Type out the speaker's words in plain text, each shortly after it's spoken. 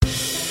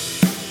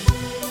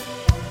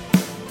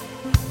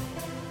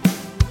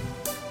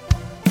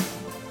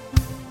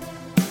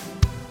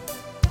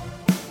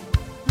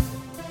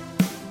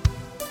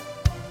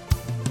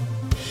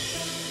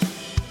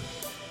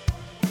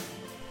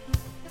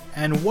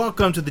and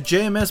welcome to the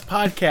JMS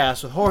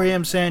Podcast with Jorge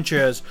M.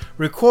 Sanchez,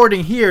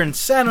 recording here in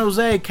San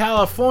Jose,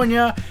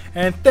 California.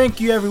 And thank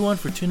you everyone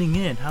for tuning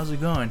in. How's it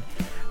going?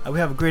 We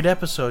have a great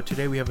episode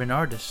today. We have an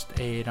artist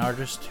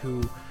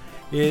who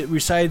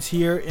resides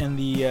here in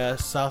the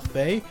South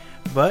Bay,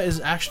 but is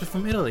actually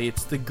from Italy.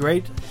 It's the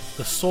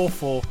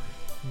soulful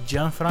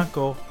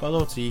Gianfranco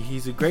Palozzi.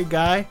 He's a great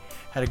guy.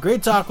 Had a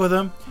great talk with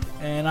him,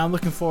 and I'm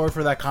looking forward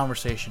for that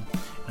conversation.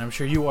 And I'm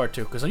sure you are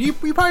too, because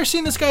you've probably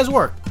seen this guy's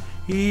work.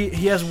 He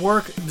has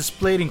work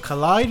displayed in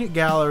Collide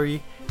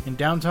Gallery in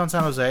downtown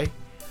San Jose,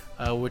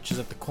 which is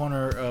at the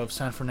corner of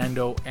San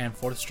Fernando and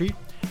 4th Street.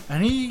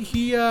 And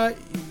he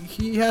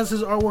has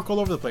his artwork all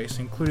over the place,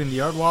 including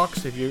the art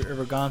walks. If you've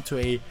ever gone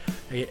to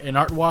an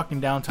art walk in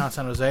downtown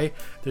San Jose,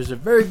 there's a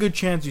very good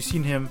chance you've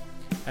seen him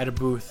at a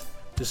booth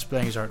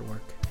displaying his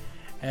artwork.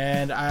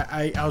 And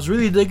I was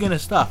really digging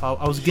his stuff.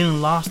 I was getting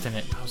lost in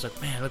it. I was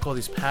like, man, look at all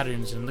these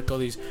patterns and look at all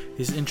these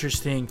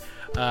interesting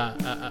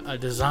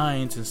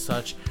designs and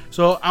such.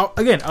 So I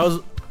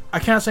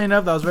can't say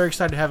enough that I was very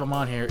excited to have him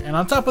on here. And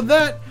on top of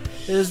that,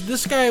 is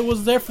this guy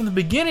was there from the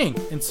beginning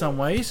in some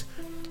ways.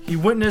 He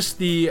witnessed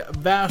the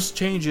vast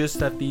changes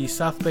that the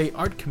South Bay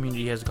art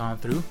community has gone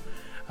through.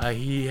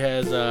 He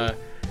has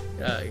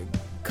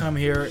come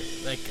here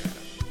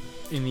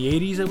in the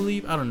 80s, I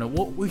believe. I don't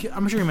know.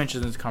 I'm sure he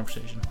mentioned in this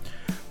conversation.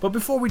 But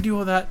before we do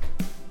all that,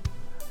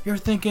 you're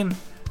thinking,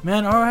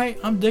 man, alright,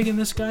 I'm digging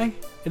this guy.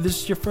 If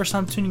this is your first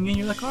time tuning in,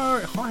 you're like,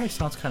 alright, Jorge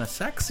sounds kind of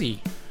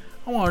sexy.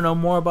 I want to know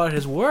more about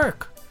his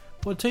work.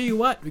 Well, I'll tell you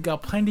what, we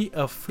got plenty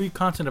of free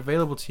content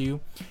available to you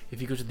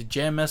if you go to the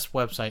JMS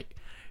website.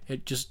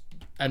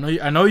 I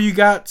know you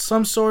got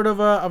some sort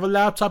of a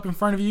laptop in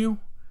front of you.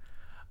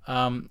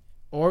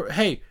 Or,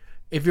 hey,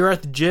 if you're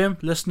at the gym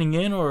listening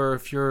in, or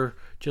if you're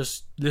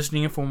just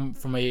listening in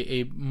from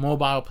a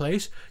mobile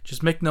place,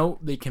 just make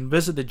note that you can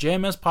visit the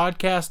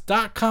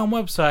jmspodcast.com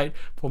website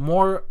for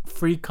more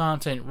free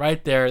content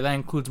right there. That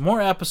includes more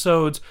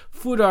episodes,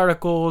 food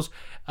articles,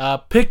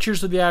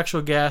 pictures of the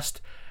actual guest.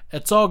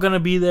 It's all going to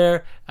be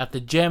there at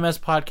the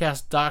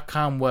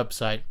jmspodcast.com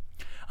website.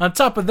 On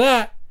top of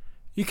that,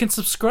 you can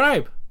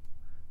subscribe.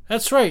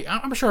 That's right.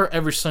 I'm sure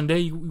every Sunday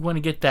you want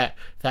to get that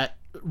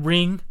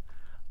ring,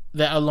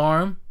 that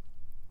alarm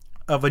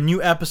of a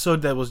new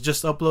episode that was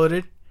just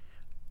uploaded.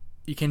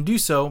 You can do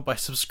so by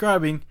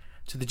subscribing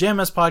to the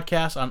JMS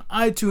Podcast on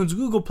iTunes,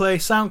 Google Play,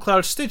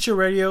 SoundCloud, Stitcher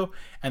Radio,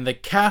 and the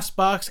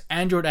CastBox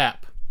Android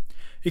app.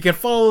 You can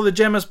follow the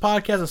JMS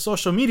Podcast on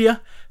social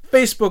media,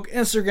 Facebook,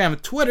 Instagram,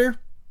 and Twitter.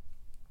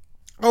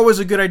 Always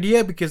a good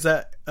idea because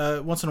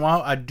once in a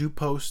while I do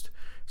post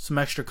some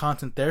extra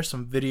content there,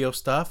 some video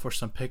stuff or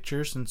some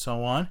pictures and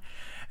so on.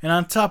 And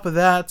on top of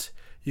that,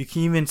 you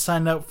can even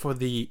sign up for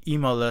the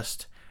email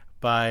list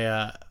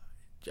by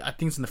I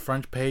think it's in the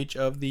front page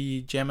of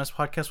the JMS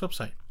Podcast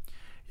website.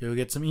 You'll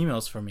get some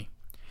emails from me.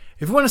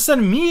 If you want to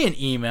send me an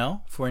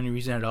email for any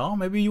reason at all,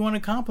 maybe you want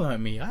to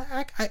compliment me.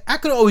 I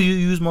could always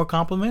use more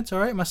compliments, all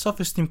right? My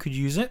self-esteem could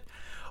use it.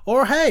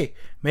 Or, hey,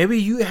 maybe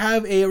you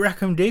have a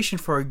recommendation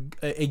for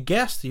a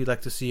guest that you'd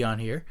like to see on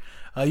here.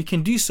 You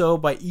can do so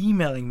by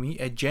emailing me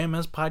at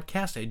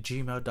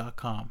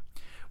jmspodcast@gmail.com.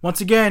 Once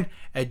again,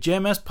 at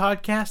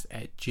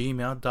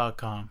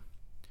jmspodcast@gmail.com.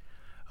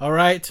 All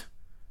right.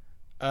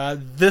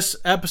 This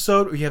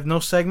episode, we have no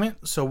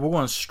segment, so we're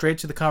going straight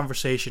to the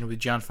conversation with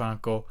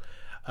Gianfranco.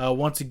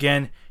 Once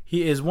again,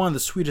 he is one of the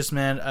sweetest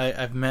men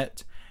I've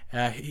met.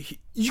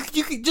 You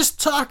could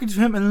just talking to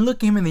him and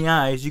looking him in the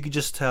eyes, you could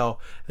just tell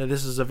that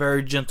this is a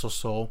very gentle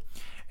soul,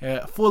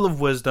 full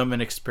of wisdom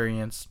and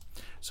experience.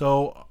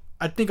 So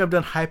I think I'm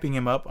done hyping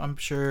him up. I'm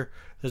sure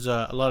there's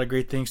a lot of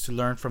great things to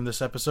learn from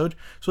this episode.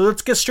 So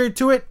let's get straight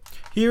to it.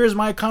 Here is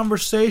my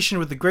conversation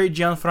with the great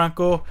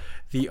Gianfranco,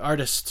 the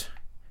artist.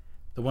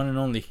 The one and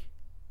only.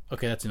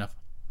 Okay, that's enough.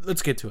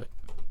 Let's get to it.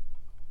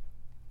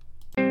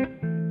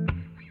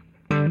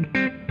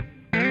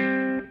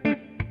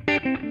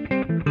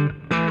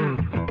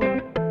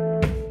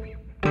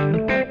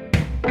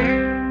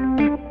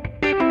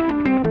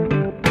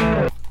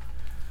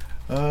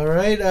 All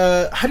right.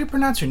 How do you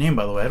pronounce your name,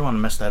 by the way? I don't want to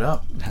mess that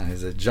up.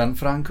 Is it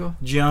Gianfranco?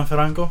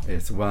 Gianfranco?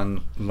 It's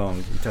one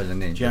long Italian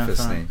name, the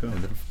first name.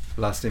 And the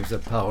last name is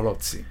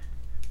Paolozzi.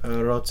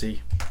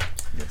 Paolozzi.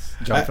 Yes,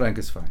 Gianfranco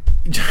is fine.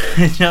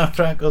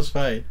 Gianfranco's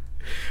fine.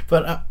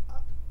 But,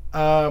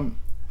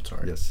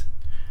 sorry. Yes.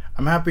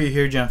 I'm happy you're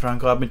here,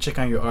 Gianfranco. I've been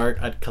checking out your art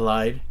at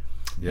Collide.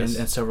 Yes.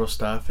 And several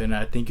stuff. And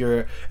I think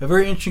you're a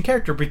very interesting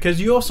character because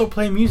you also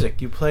play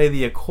music. You play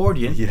the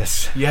accordion.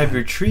 Yes. You have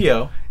your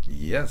trio.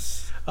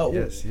 Yes. Oh,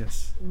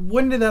 yes.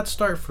 When did that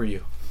start for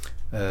you?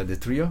 The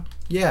trio?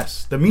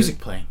 Yes, the music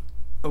playing.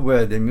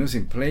 Well, the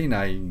music playing,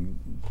 I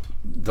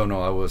don't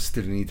know. I was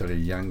still in Italy, a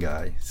young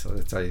guy. So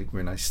that's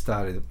when I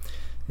started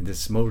in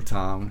this small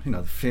town.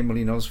 The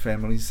family knows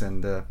families,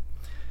 and the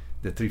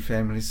three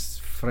families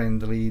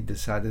friendly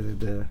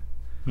decided the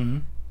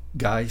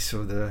guys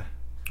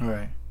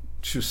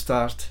should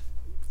start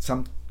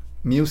some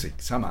music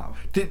somehow.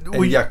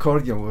 The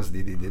accordion was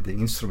the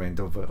instrument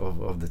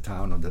of the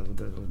town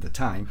of the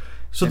time.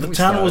 So the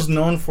town was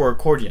known for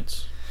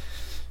accordions.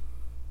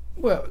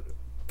 Well,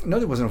 no,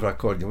 it wasn't for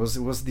accordion. It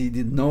was the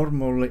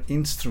normal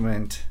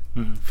instrument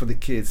for the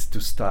kids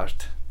to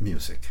start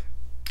music.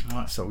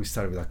 Wow. So we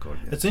started with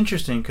accordion. It's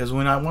interesting because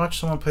when I watch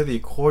someone play the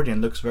accordion,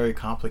 it looks very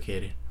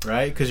complicated,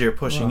 right? Because you're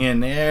pushing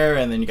in there,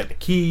 and then you got the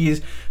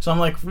keys. So I'm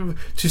like,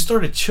 to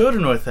start a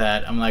children with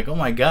that, I'm like, oh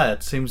my god,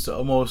 it seems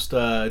almost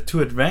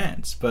too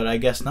advanced. But I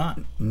guess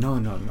not.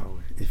 No.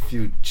 If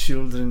you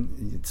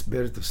children, it's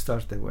better to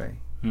start that way.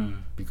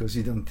 Because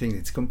you don't think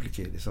it's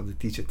complicated. So the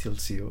teacher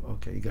tells you,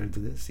 okay, you gotta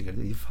do this,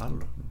 you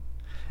follow.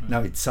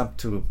 Now it's up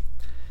to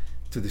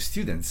the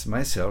students,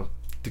 myself,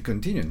 to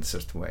continue in a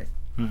certain way.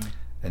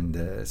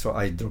 And so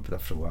I dropped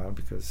after a while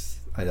because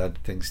I had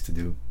things to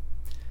do.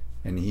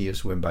 And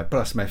years went by.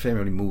 Plus my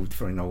family moved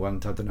from one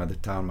town to another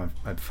town.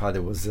 My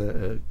father was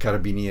a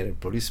carabiniere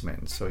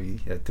policeman, so he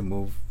had to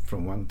move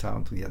from one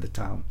town to the other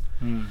town.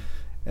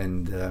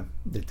 And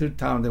the third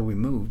town that we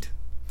moved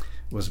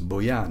was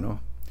Boiano.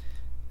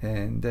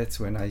 And that's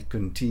when I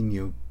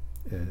continued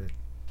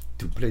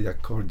to play the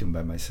accordion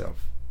by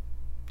myself.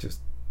 Just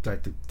try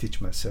to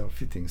teach myself a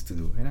few things to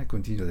do. And I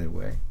continued that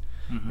way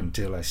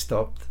until I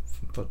stopped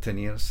for 10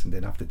 years. And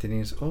then after 10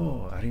 years,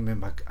 I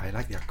remember I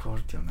like the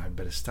accordion. I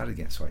better start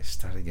again. So I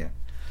started again.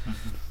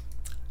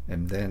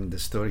 And then the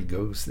story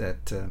goes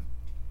that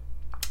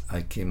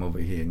I came over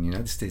here in the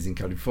United States, in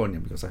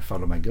California, because I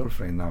followed my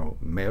girlfriend, now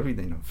married,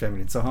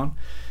 family and so on.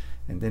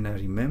 And then I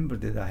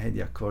remembered that I had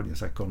the accordion.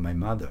 So I called my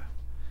mother.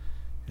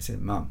 I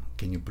said, Mom,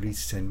 can you please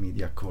send me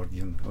the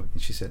accordion?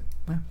 And she said,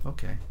 well,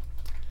 okay.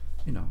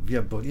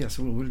 Via both, yes,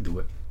 we'll do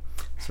it.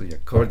 So the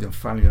accordion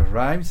finally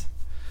arrived,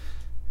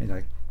 and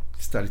I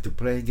started to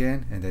play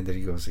again, and then there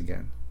it goes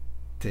again.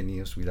 10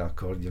 years without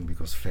accordion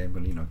because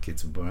family,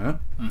 kids were born.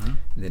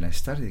 Then I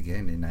started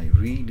again, and I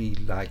really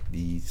liked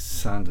the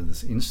sound of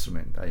this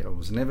instrument. I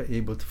was never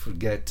able to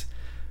forget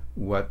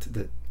what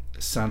the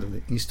sound of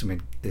the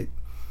instrument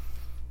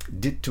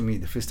did to me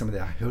the first time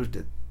that I heard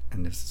it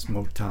in this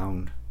small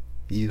town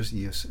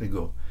years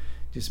ago.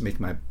 Just make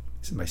my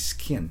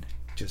skin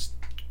just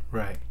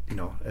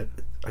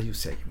how you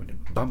say when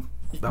it bump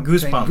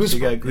goosebumps. You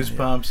got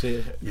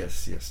goosebumps.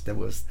 Yes, that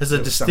was. Has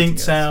a distinct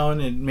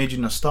sound. It made you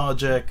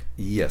nostalgic.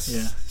 Yes.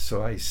 Yeah.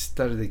 So I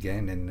started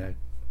again and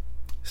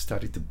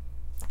started to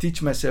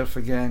teach myself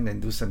again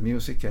and do some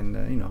music and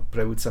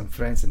play with some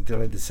friends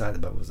until I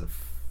decided about 4 or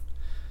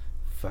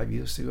 5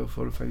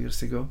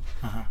 years ago.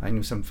 I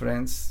knew some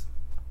friends.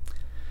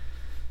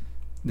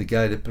 The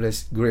guy that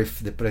plays Griff,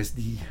 that plays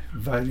the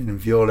violin and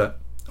viola,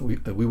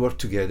 we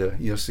worked together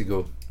years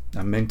ago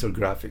on Mental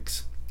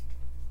Graphics.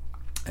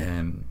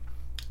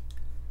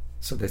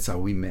 So that's how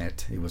we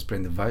met. He was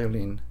playing the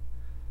violin,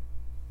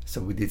 so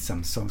we did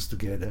some songs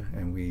together,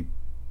 and we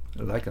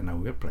now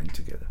we're playing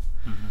together.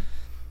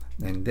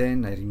 And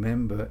then I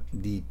remember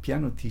the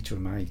piano teacher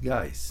of my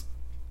guys,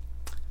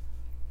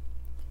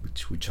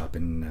 which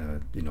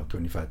happened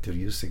 25, 30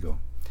 years ago,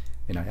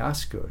 and I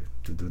asked her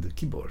to do the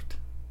keyboard.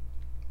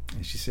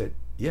 And she said,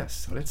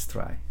 yes, let's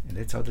try. And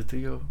that's how the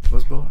trio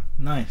was born.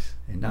 Nice.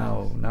 And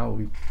now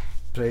we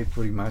play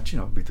pretty much,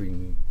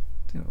 between,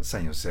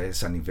 San Jose,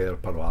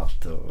 Sunnyvale, Palo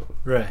Alto,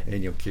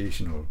 any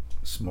occasional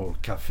small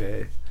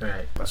cafe.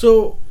 Right.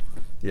 So,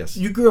 yes,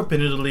 you grew up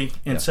in Italy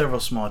in several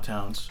small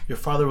towns. Your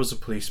father was a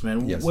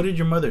policeman. Yes. What did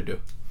your mother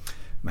do?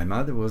 My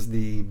mother was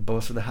the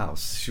boss of the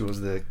house. She was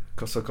the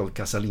so-called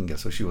casalinga,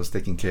 so she was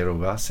taking care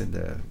of us and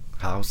the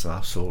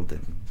household.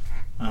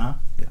 And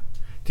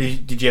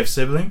Did you have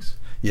siblings?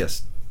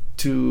 Yes,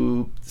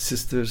 2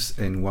 sisters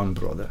and 1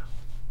 brother.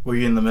 Were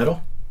you in the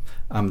middle?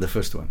 I'm the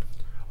first one.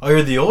 Oh,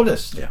 you're the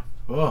oldest? Yeah.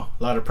 Oh,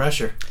 a lot of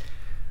pressure,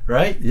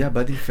 right? Yeah,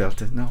 but he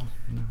felt it. No.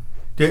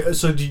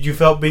 So did you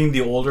felt being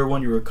the older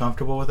one, you were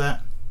comfortable with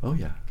that? Oh,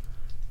 yeah.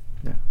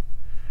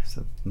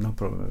 So no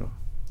problem at all.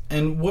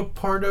 And what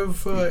part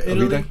of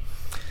Italy?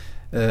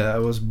 I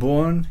was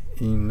born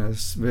in a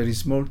very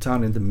small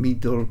town in the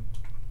middle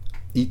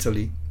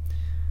Italy,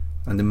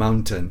 on the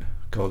mountain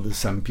called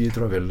San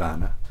Pietro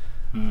Avellana.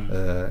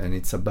 And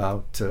it's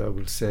about, I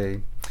will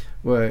say,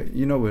 where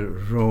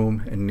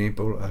Rome and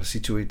Naples are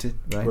situated,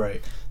 right?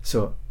 Right.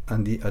 So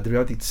on the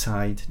Adriatic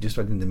side, just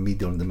right in the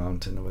middle of the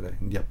mountain over there,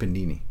 in the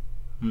Appennini.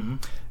 And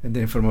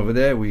then from over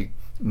there, we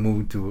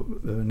moved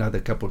to another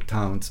couple of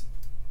towns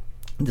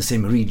in the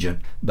same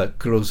region, but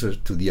closer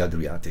to the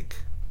Adriatic.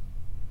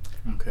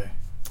 Okay.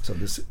 So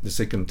the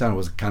second town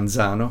was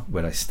Canzano,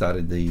 where I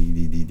started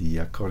the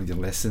accordion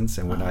lessons,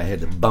 and when I had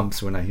the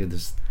bumps when I hear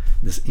this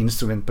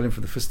instrument playing for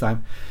the first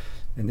time.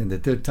 And then the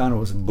third town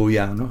was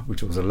Boiano,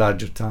 which was a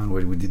larger town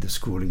where we did the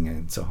schooling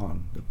and so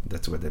on.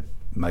 That's where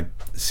my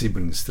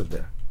sibling is still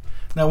there.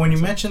 Now, when you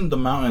mentioned the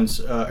mountains,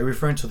 are you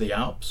referring to the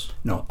Alps?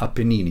 No,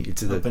 Appennini.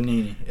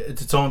 Appennini.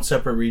 It's its own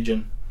separate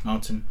region,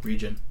 mountain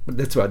region. But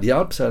that's right. The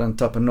Alps are on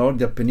top, and all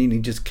the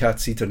Appennini just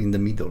cuts Italy in the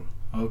middle.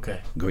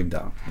 Okay. Going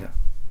down, yeah.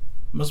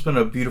 Must have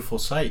been a beautiful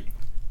sight.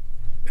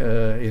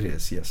 It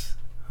is, yes.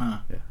 Huh.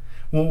 Yeah.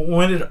 Well,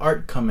 when did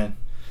art come in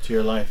to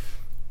your life?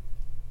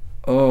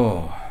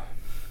 Oh,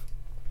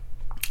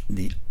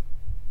 the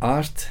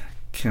art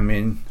came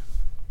in.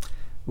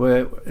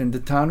 where in the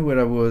town where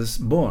I was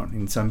born,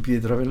 in San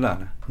Pietro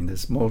Avellana, in the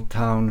small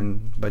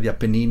town by the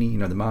Appennini,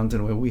 the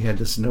mountain where we had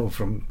the snow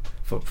for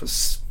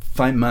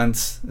 5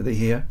 months of the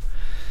year.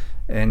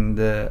 And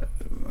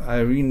I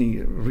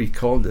really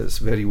recall this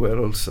very well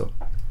also.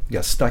 It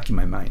got stuck in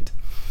my mind.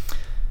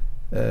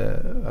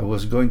 I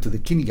was going to the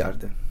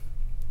kindergarten.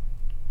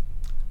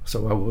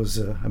 So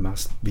I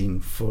must have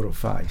been 4 or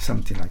 5,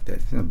 something like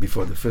that,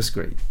 before the first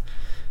grade.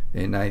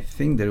 And I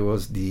think there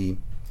was the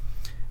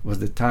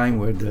time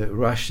where the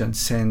Russians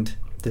sent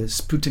the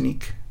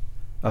Sputnik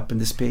up in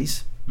the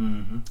space.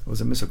 Mm-hmm. It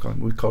was a missile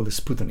we called the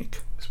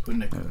Sputnik.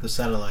 The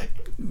satellite.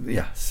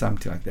 Yeah,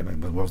 something like that.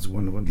 But it was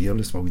one of the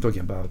earliest one. We're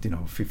talking about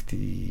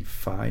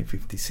 55,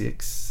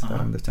 56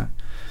 around the time.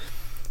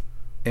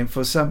 And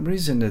for some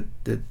reason,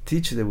 the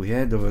teacher that we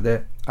had over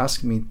there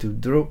asked me to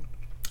draw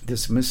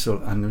this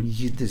missile on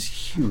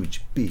this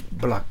huge, big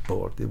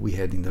blackboard that we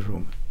had in the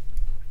room.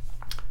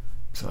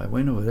 So I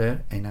went over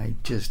there and I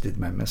just did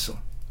my missile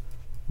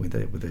with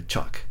a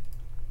chalk,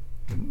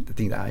 the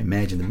thing that I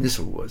imagined the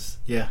missile was.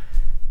 Yeah.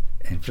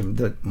 And from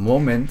that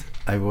moment,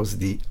 I was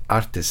the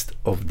artist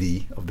of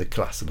the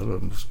class, the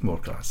little small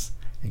class,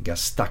 and got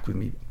stuck with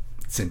me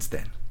since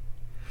then.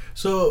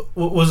 So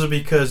was it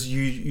because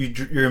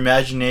your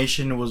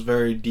imagination was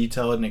very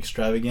detailed and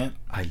extravagant?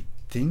 I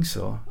think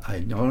so.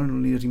 I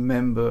only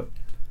remember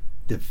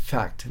the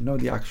fact, not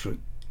the actual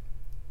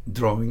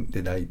drawing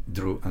that I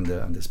drew on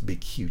this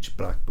big, huge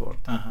blackboard.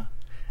 Uh-huh.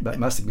 But it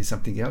must have been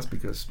something else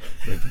because,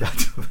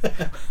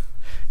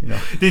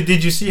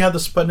 Did you see how the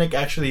Sputnik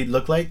actually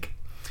looked like?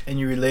 And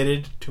you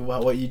related to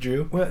what you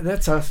drew? Well,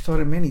 that's I've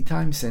thought many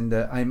times, and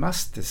I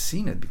must have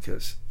seen it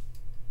because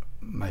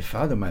my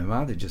father, my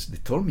mother they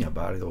told me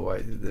about it, or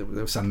there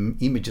were some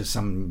images,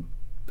 some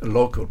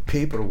local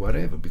paper or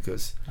whatever.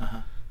 Because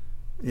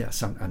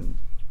and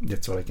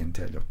that's all I can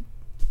tell you.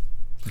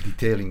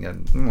 Detailing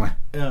and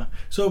yeah.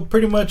 So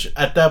pretty much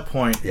at that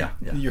point,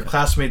 your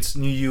classmates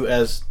knew you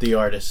as the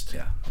artist.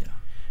 Yeah.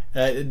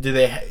 Did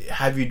they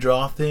have you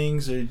draw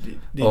things, or did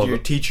your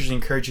teachers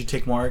encourage you to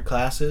take more art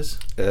classes?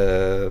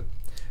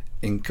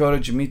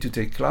 Encourage me to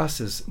take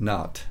classes,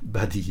 not.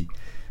 But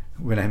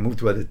when I moved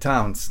to other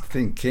towns,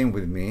 thing came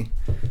with me,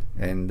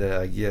 and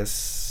I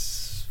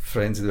guess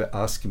friends were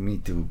asking me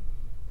to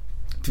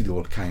do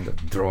all kind of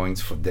drawings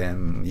for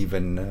them.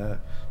 Even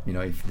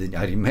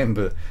I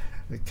remember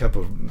a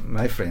couple of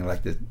my friends,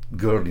 like the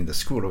girl in the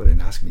school over there,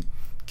 and asked me,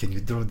 "Can you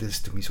draw this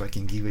to me so I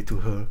can give it to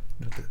her?"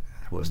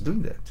 I was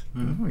doing that.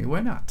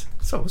 Why not?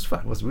 So it was fun.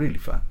 It was really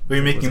fun. Were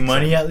you making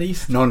money at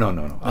least? No.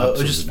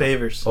 Oh, just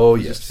favors. Oh,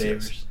 just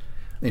favors.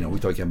 Yes. We're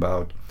talking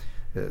about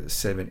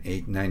 7,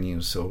 8, 9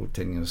 years old,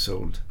 10 years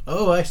old.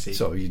 Oh, I see.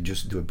 So you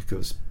just do it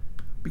because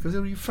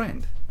they're your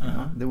friend.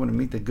 They want to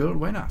meet the girl.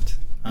 Why not?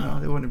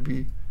 They want to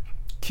be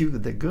cute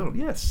with the girl.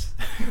 Yes,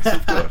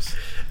 of course.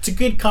 It's a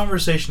good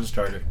conversation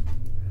starter.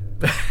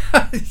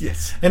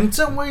 Yes. And in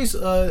some ways,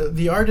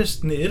 the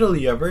artists in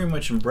Italy are very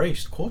much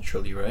embraced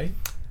culturally, right?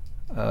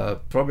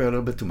 Probably a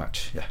little bit too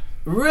much, yeah.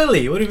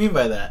 Really? What do you mean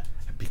by that?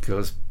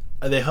 Because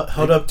are they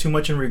held up too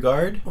much in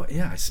regard? Well,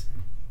 yeah,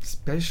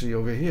 especially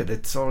over here.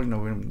 That's all.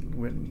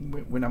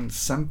 When I'm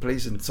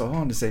someplace and so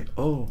on, they say,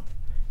 "Oh,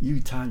 you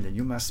Italian,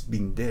 you must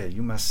been there.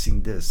 You must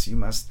seen this. You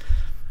must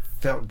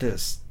felt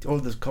this. All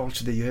the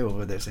culture that you have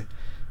over there." I say,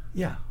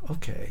 "Yeah,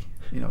 okay.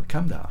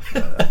 Calm down."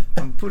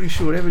 I'm pretty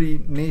sure every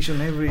nation,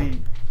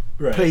 every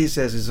place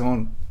has its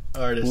own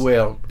artist.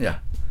 Well, yeah.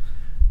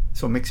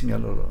 So it makes me a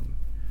little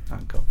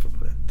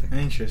uncomfortable.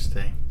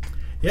 Interesting.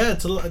 Yeah,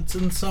 it's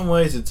in some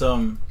ways it's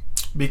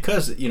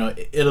because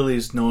Italy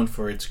is known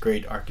for its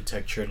great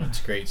architecture and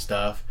its great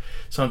stuff.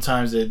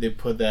 Sometimes they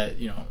put that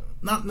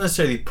not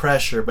necessarily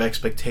pressure but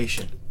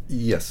expectation.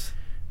 Yes.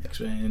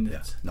 And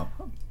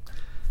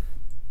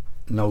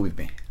No with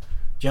me.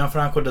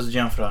 Gianfranco does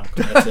Gianfranco.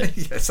 That's it.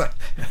 Yes.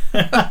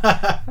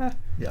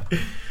 Yeah.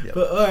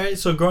 But all right.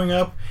 So growing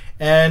up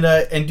and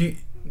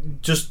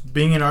just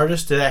being an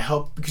artist, did that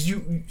help? Because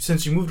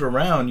since you moved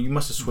around, you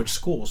must have switched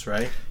schools,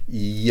 right?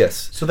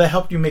 Yes. So that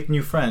helped you make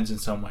new friends in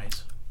some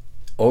ways.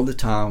 All the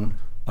town,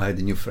 I had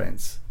new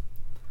friends.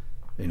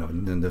 In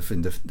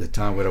the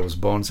town where I was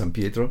born, San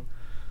Pietro,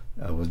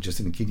 I was just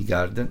in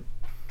kindergarten,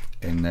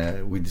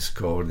 and we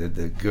discovered that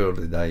the girl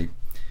that I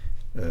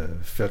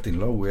fell in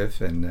love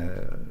with, and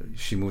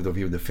she moved over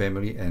here with the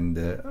family, and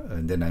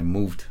then I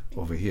moved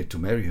over here to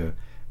marry her.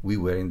 We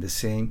were in the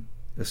same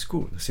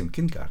school, the same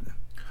kindergarten.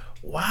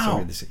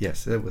 Wow. So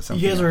yes, that was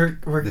something. You guys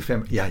were the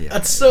family. Yeah.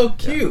 That's so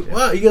cute. Yeah.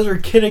 Wow, you guys were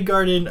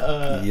kindergarten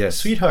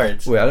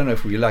sweethearts. Well, I don't know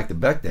if we liked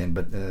it back then,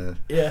 but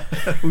yeah,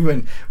 we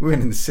went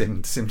in the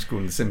same school,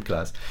 in the same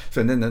class.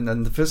 So then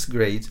in the first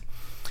grade,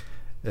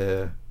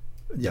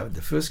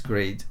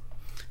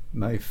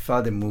 my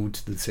father moved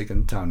to the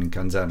second town in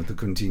Canzano to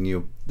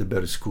continue the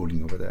better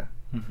schooling over there.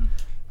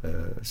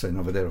 Mm-hmm. So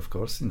over there, of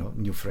course,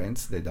 new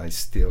friends that I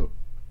still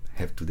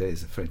have today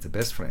as friends, the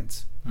best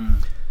friends.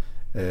 Mm.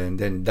 And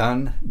then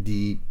done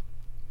the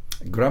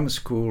grammar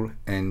school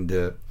and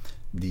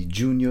the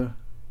junior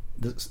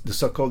the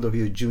so-called over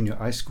here junior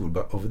high school,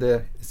 but over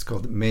there it's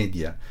called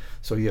media.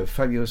 So you have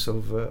 5 years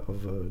of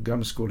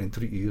grammar school and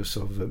 3 years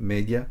of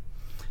media,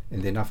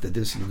 and then after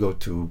this you go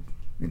to,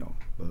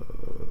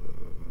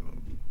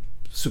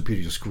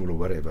 superior school or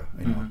whatever,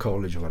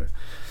 college or whatever.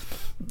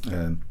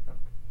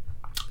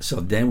 So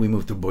then we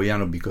moved to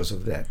Boiano because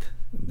of that.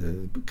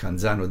 The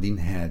Canzano didn't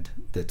had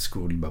that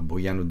school, but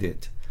Boiano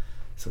did.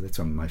 So that's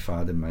when my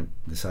father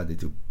decided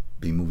to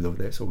be moved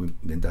over there. So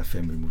then that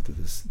family moved to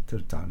this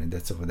third town, and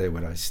that's over there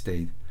where I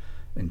stayed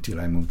until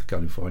I moved to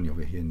California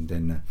over here. And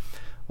then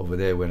over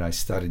there where I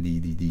started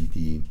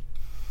the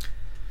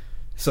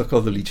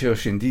so-called the Liceo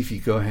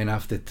Scientifico, and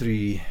after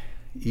 3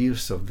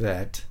 years of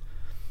that,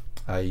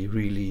 I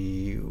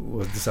really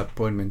was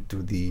disappointed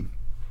to the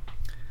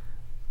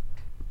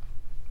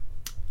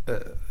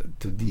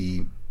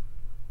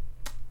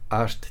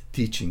art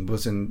teaching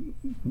wasn't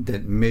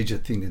that major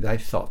thing that I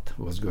thought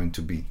was going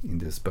to be in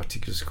this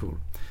particular school.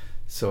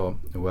 So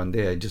one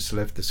day I just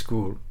left the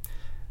school.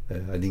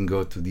 I didn't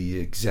go to the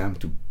exam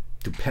to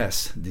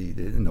pass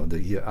the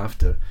year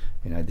after,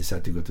 and I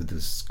decided to go to the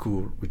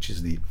school, which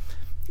is the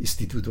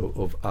Istituto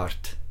of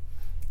Art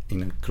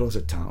in a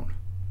closer town.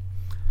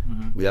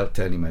 Without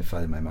telling my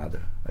father and my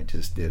mother. I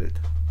just did it.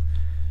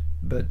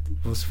 But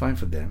it was fine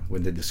for them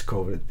when they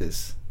discovered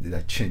this, that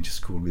I changed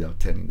school without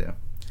telling them.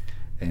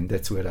 And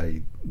that's where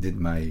I did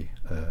my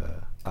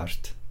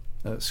art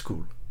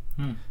school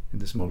in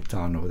the small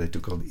town over there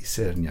called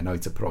Isernia. Now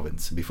it's a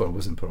province. Before it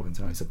wasn't province,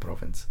 now it's a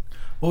province.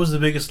 What was the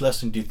biggest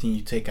lesson do you think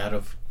you take out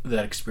of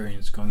that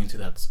experience going into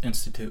that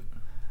institute?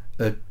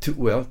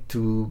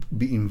 To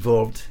be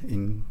involved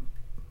in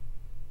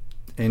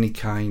any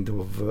kind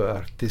of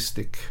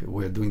artistic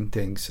way of doing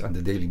things on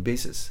a daily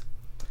basis.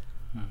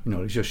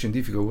 Liceo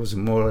Scientifico was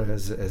more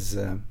as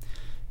a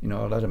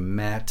lot of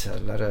math, a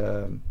lot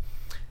of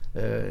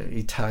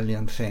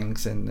Italian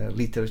things and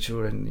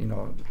literature and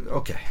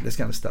this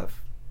kind of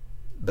stuff.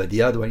 But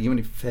the other one, even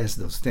if it has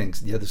those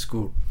things, the other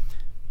school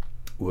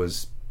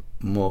was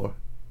more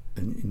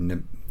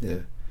in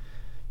the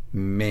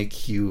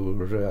make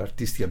your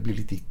artistic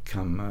ability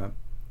come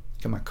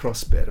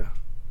across better.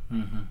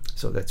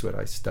 So that's what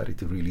I started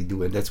to really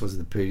do, and that was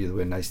the period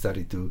when I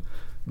started to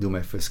do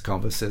my first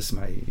canvases.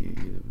 I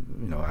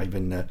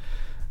even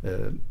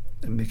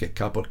make a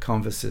couple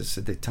canvases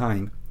at the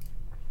time,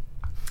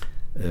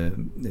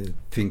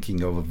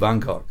 thinking of Van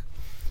Gogh.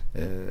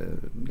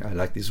 I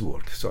like this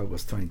work, so I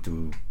was trying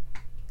to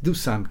do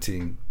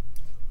something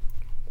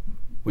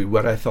with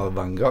what I thought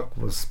Van Gogh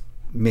was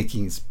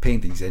making his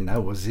paintings, and I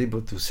was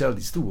able to sell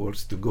these two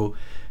works to go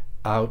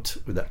out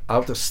with the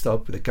out of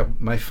stop with a couple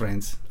of my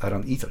friends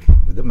around Italy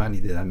with the money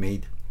that I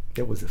made.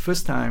 That was the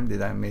first time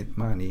that I made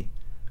money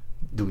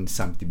doing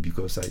something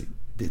because I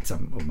did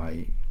some of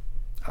my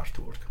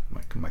artwork,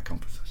 my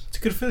canvases. It's a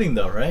good feeling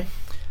though, right?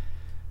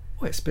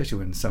 Well, especially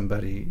when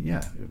somebody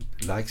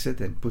likes it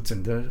and puts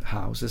in their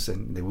houses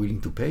and they're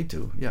willing to pay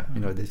to.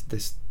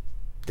 This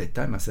that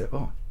time I said,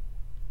 oh,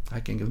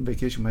 I can go on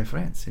vacation with my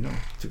friends,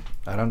 to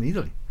around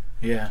Italy.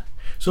 Yeah.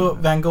 So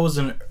Van Gogh was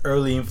an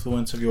early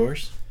influence of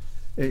yours?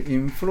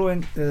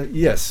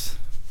 Yes.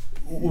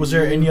 Was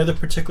there any other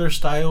particular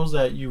styles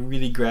that you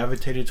really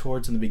gravitated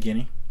towards in the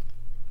beginning?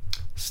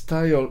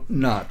 Style,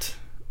 not.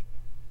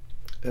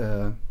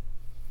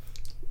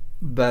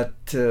 But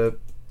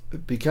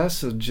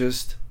Picasso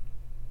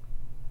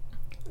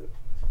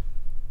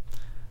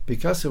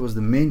was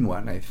the main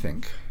one, I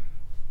think.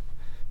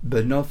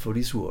 But not for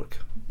his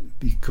work,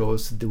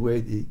 because the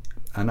way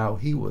and how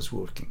he was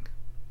working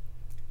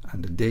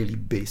on a daily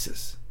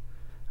basis.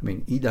 I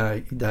mean, he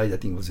died, I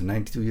think he was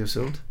 92 years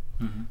old,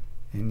 and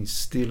he's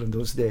still in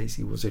those days,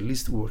 he was at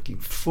least working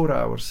 4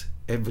 hours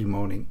every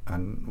morning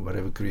on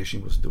whatever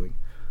creation he was doing.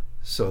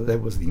 So that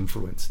was the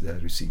influence that I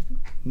received.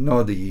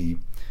 Not the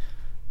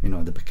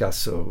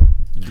Picasso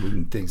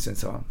doing things and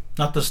so on.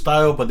 Not the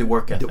style, but the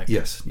work ethic.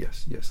 Yes.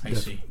 I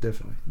see.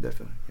 Definitely,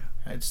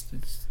 yeah. It's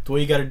the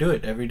way you got to do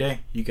it every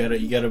day. You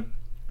gotta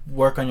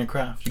work on your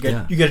craft. You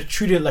got to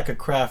treat it like a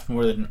craft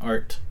more than an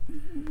art.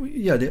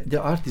 Yeah, the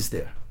art is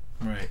there.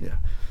 Right. Yeah.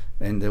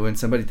 And when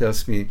somebody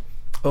tells me,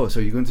 oh, so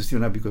you're going to steal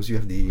now because you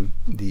have the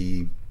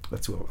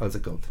what's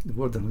it called? The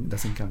word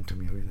doesn't come to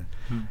me really.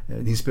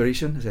 The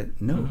inspiration. I said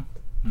no.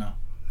 No.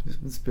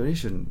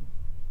 Inspiration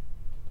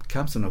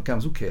comes or not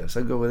comes, who cares?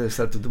 I go over there,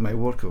 start to do my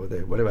work over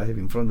there, whatever I have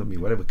in front of me,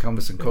 whatever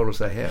canvas and colors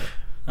I have.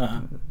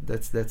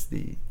 That's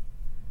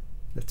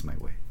my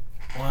way.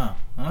 Wow.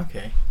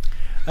 Okay.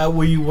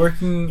 Were you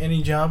working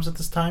any jobs at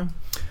this time?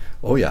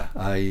 Oh yeah.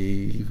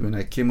 When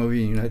I came over in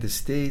the United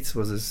States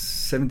was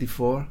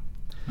 1974,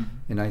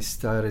 and I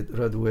started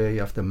right away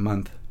after a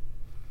month,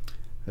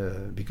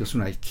 because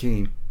when I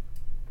came,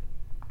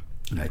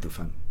 I had to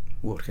find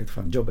work, I had to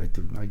find a job,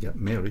 I got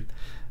married.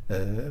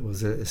 It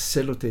was a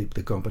Cellotape,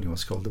 the company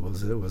was called. It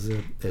was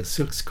a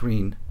silk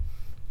screen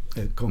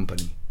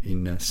company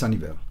in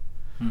Sunnyvale.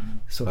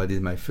 So I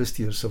did my first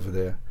years over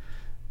there,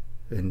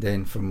 and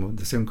then from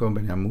the same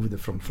company I moved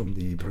from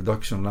the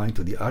production line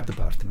to the art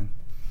department,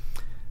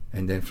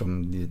 and then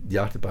from the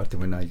art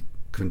department when I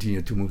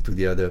continued to move to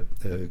the other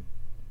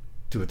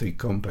 2 or 3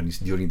 companies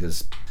during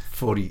this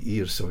 40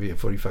 years or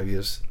 45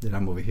 years that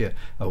I'm over here.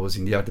 I was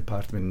in the art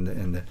department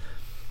and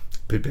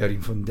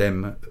preparing for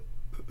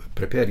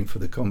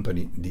the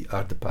company, the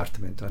art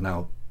department, and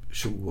now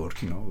should work,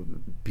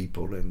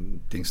 people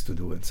and things to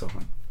do and so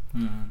on.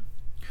 Mm-hmm.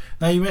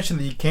 Now you mentioned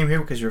that you came here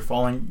because you're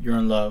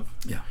in love.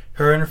 Yeah.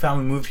 Her and her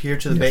family moved here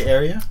to the Bay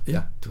Area?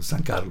 Yeah, to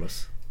San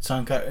Carlos.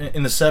 In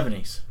the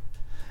 70s?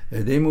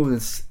 They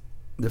moved,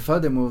 the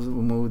father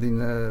moved in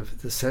the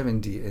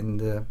 70s,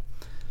 and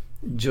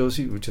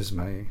Josie, which is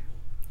my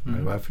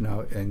wife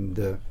now, and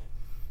her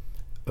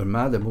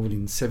mother moved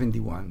in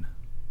 71.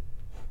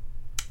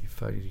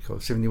 If I recall,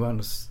 71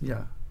 was,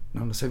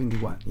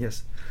 71,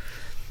 yes.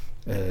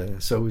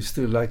 So we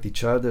still liked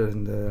each other,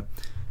 and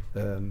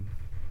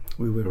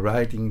we were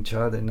writing each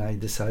other, and I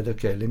decided,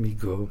 okay, let me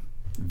go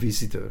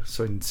visit her.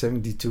 So in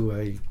 72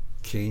 I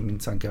came in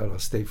San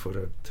Carlos, stayed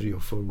for 3 or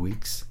 4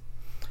 weeks,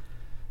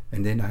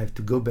 and then I have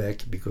to go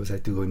back because I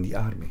had to go in the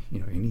army.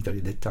 In Italy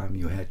at that time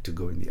you had to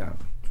go in the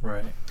army.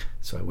 Right.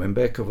 So I went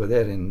back over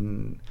there,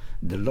 and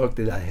the luck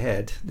that I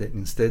had, that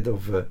instead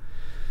of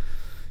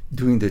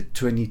doing the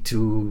 22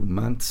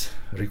 months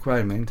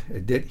requirement,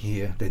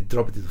 they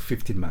dropped it to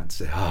 15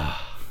 months.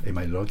 Am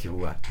I lucky or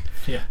what?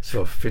 Yeah.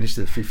 So I finished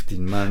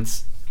 15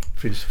 months,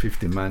 I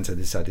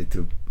decided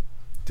to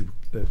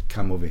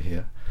come over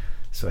here.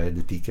 So I had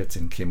the tickets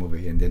and came over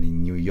here, and then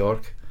in New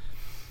York,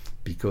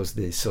 because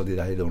they saw that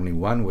I had only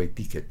one-way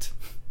ticket,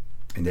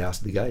 and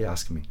the guy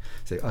asked me,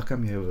 say, how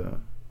come you have a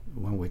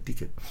one-way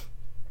ticket?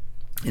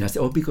 And I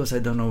said, because I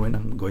don't know when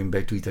I'm going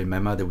back to Italy. My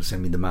mother will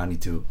send me the money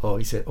to.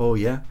 He said,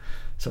 yeah.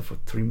 So for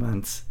 3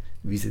 months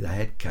visit I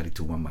had carried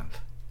to 1 month.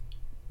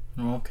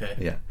 Okay.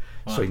 Yeah.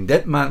 Wow. So in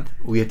that month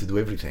we had to do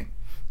everything.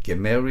 Get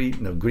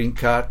married, green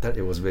card.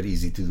 It was very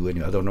easy to do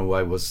anyway. I don't know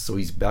why it was so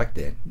easy back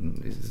then.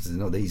 It's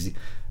not easy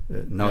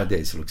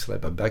nowadays. It looks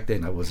like, but back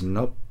then there was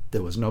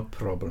no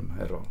problem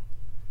at all.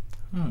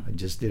 I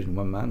just did it in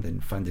 1 month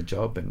and find a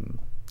job and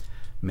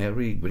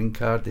marry, green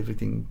card,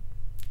 everything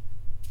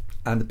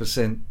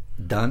 100%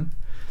 done.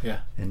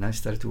 Yeah. And I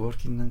started to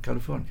work in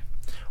California.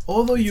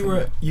 Although you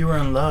were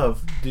in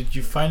love, did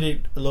you find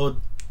it a little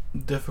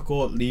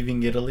difficult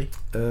leaving Italy?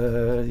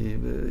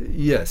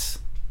 Yes.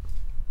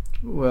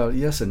 Well,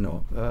 yes and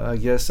no. I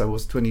guess I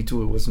was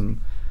 22. It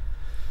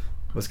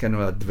was kind of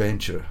an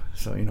adventure.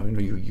 So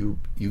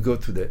you go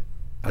to the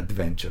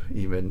adventure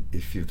even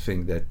if you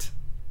think that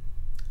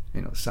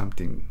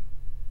something,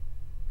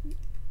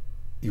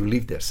 you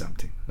live there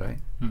something, right?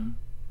 Mm-hmm.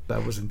 But I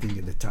wasn't thinking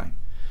at the time.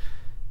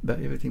 But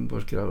everything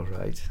worked out all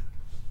right.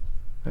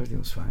 Everything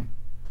was fine.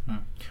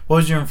 What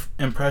was your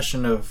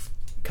impression of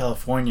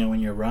California when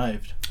you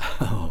arrived?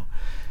 Oh,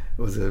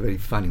 it was a very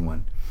funny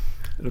one.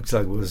 It looks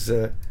like it was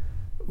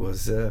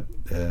in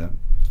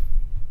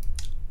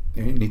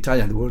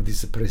Italian the word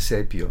is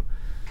presepio.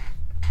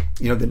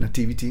 The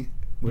nativity,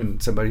 when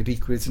somebody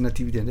recreates a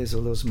nativity, and there's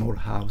all those small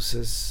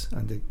houses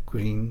and the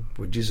green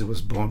where Jesus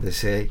was born, they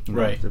say.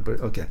 Right.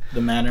 Okay.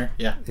 The manor,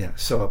 yeah. Yeah.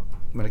 So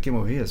when I came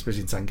over here,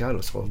 especially in San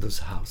Carlos, all those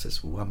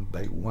houses one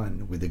by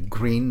one with the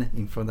green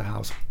in front of the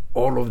house,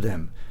 all of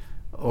them,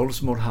 all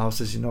small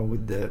houses,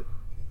 with the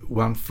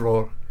one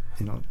floor,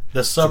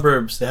 The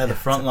suburbs, they had the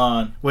front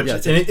lawn, which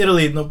in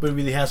Italy nobody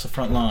really has a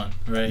front lawn,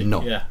 right?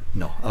 No. Yeah.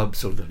 No,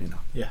 absolutely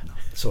not. Yeah. No.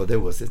 So there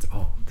was this.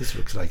 Oh, this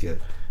looks like a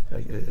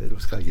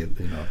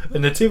a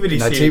nativity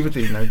scene.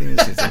 Nativity.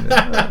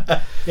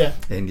 Yeah.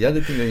 And the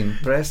other thing that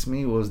impressed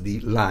me was the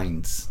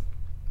lines.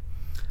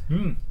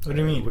 What do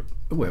you mean?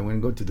 When we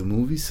go to the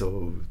movies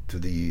or to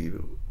the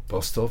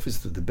post office,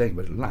 to the bank,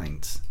 but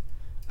lines.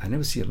 I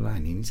never see a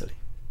line in Italy.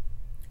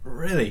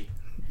 Really?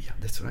 Yeah,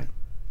 that's right.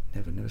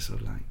 Never saw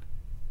a line.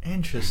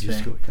 Interesting.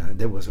 Just go,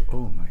 there was,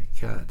 oh my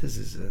God, this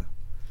is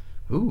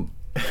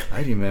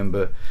I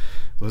remember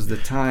was the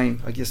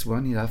time, I guess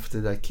 1 year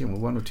after that I came, or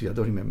 1 or 2, I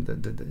don't remember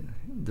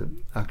the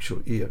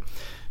actual year,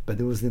 but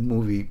there was the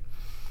movie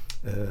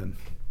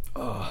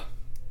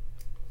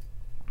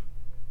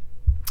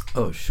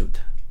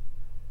shoot,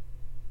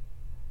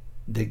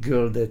 the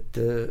girl that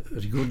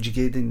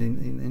regurgitated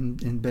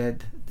in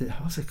bed,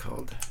 how's it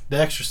called? The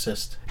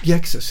Exorcist. The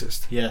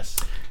Exorcist. Yes.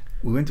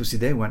 We went to see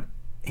that one,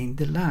 and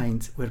the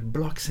lines were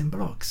blocks and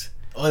blocks.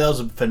 Oh, that was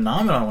a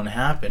phenomenon when it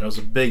happened. It was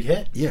a big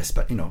hit. Yes,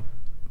 but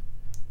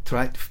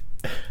try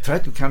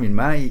to come in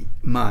my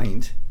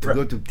mind to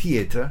go to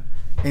theater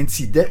and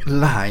see that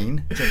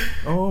line.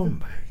 Oh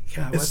my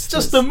God! It's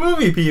just a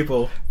movie,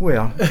 people.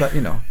 Well, but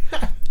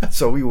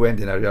so we went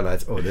and I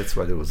realized, that's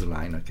why there was a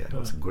line. Okay, it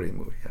was a great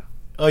movie. Yeah.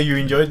 Oh, you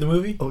enjoyed the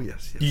movie? Oh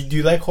yes. Do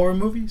you like horror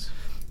movies?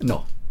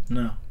 No.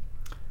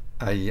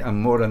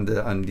 I'm more on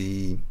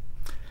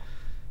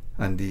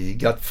the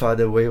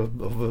Godfather way of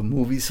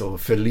movies or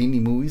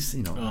Fellini movies.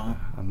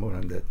 I'm more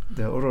on that.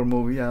 The horror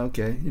movie,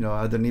 okay.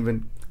 I don't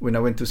even. When I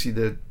went to see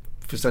the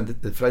first time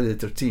the Friday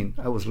the 13th,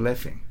 I was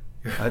laughing.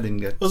 I didn't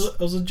get. It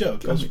was a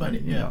joke. It was funny.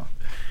 Yeah.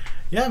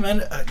 Yeah,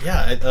 man.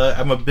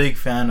 I'm a big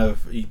fan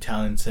of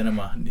Italian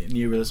cinema,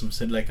 neorealism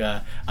cinema. Like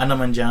Anna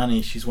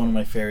Magnani, she's one of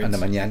my favorites. Anna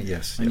Magnani,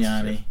 yes.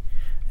 Magnani, yes.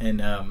 and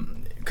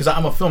because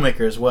I'm a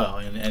filmmaker as well,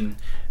 and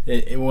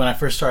when I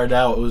first started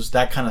out, it was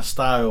that kind of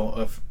style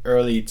of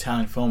early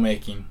Italian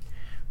filmmaking,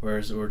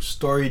 whereas we're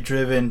story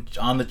driven,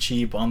 on the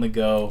cheap, on the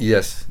go.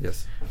 Yes.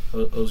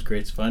 It was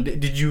great fun.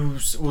 Did you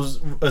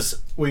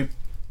were you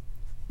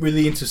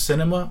really into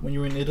cinema when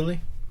you were in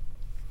Italy?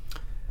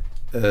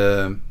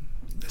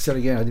 Say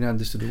again, I didn't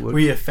understand the word. Were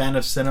you a fan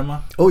of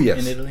cinema? Oh yes,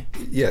 in Italy.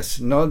 Yes,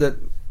 not that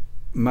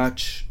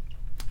much.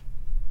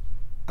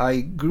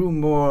 I grew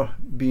more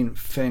being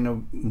fan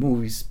of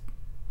movies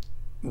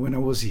when I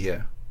was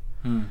here.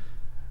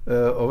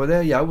 Over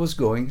there, I was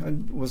going.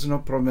 It was no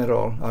problem at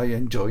all. I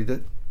enjoyed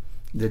it.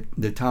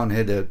 The town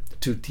had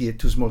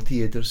two small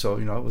theaters, so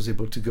I was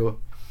able to go.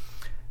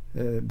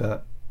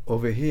 But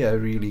over here, I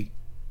really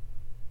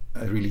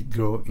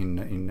grow in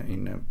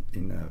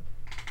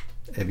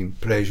having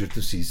pleasure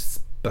to see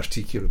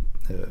particular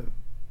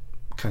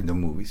kind of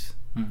movies.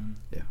 Mm-hmm.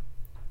 Yeah.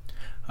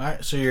 All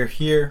right, so you're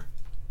here.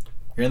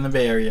 You're in the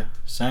Bay Area,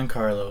 San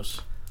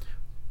Carlos,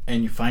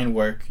 and you find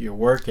work. You're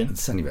working In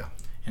Sunnyvale.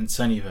 In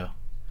Sunnyvale.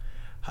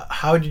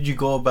 How did you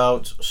go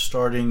about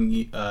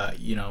starting?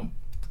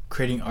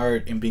 Creating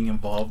art and being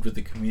involved with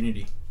the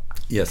community?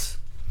 Yes.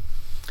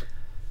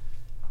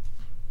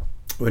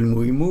 When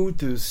we moved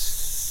to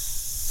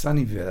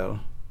Sunnyvale,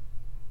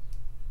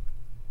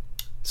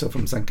 so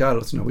from San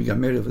Carlos, we got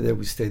married over there.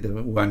 We stayed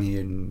 1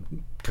 year in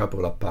a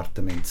couple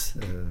apartments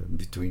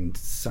between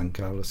San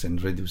Carlos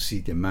and Redwood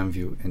City and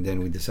Manview, and then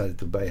we decided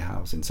to buy a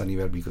house in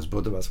Sunnyvale because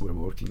both of us were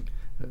working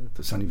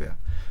to Sunnyvale.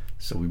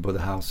 So we bought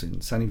a house in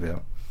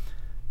Sunnyvale,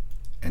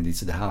 and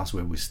it's the house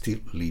where we still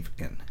live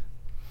in.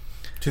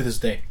 To this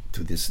day?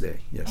 To this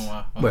day, yes. Oh,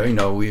 wow. Okay.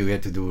 Well, we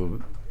had to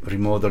do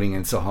remodeling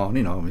and so on,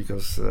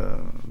 because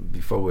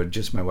before we were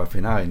just my wife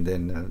and I, and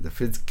then the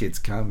first kids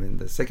come, and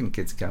the second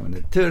kids come, and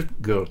the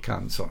third girl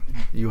comes. So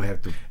you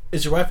have to.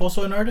 Is your wife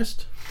also an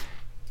artist?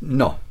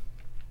 No.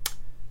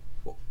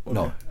 Okay.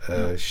 No.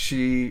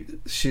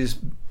 She's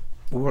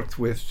worked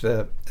with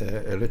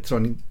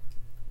electronic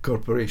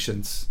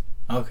corporations.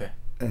 Okay.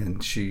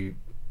 And she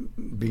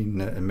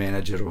been a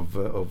manager of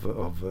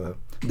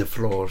the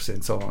floors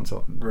and so on.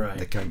 So right.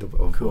 The kind of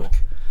cool. work.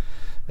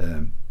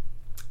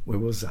 Where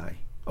was I?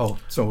 Oh,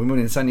 so we moved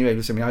in Sunnyvale.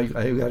 You see,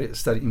 I got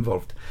started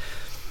involved.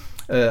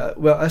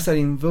 Well, I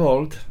started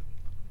involved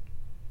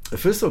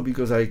first of all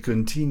because I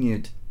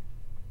continued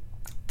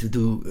to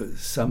do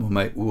some of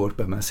my work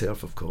by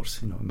myself, of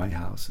course, in my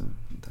house,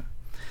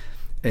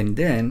 and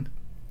then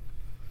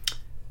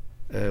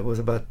it was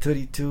about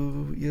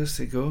 32 years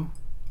ago.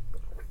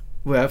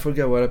 Well, I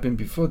forgot what happened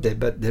before that,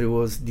 but there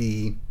was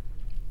the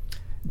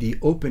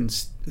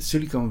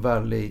Silicon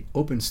Valley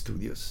Open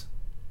Studios.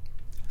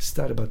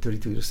 Started about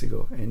 32 years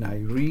ago, and I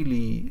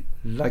really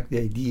liked the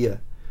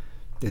idea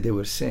that they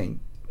were saying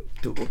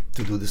to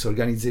do this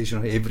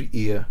organization every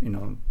year,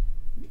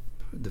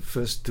 the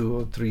first 2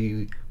 or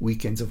 3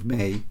 weekends of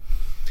May,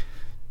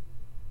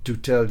 to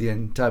tell the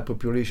entire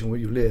population where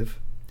you live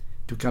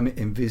to come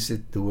and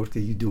visit the work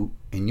that you do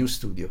in your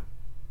studio.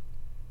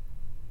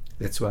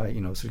 That's why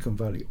Silicon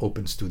Valley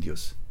Open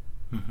Studios.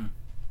 Mm-hmm.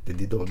 They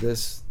did all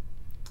this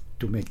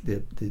to make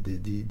the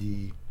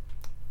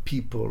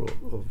people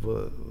of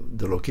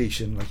the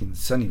location, like in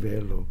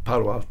Sunnyvale or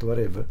Palo Alto,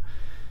 whatever,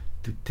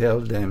 to tell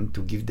them,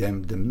 to give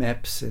them the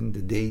maps and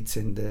the dates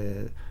and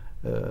the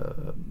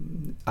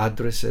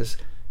addresses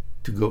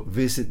to go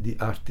visit the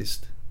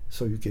artist,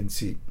 so you can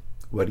see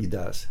what he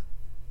does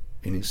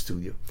in his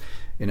studio.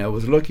 And I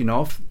was lucky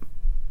enough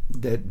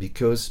that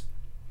because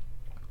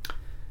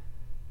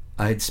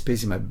I had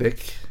space in my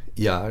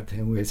backyard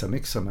and we had some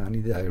extra money,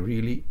 that I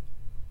really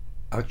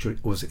actually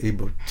was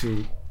able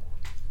to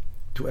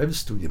have a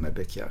studio in my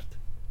backyard.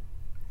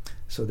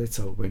 So that's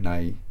how, when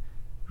I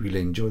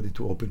really enjoyed it,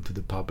 to open to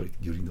the public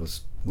during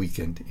those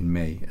weekend in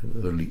May,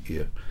 early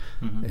year.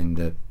 Mm-hmm.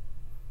 And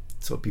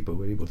so people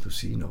were able to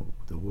see,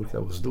 the work I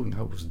was doing,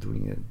 how I was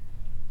doing it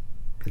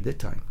at that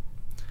time.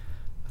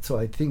 So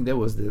I think that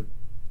was the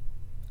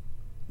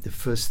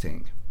first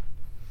thing.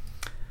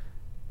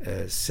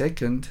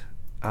 Second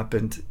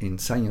happened in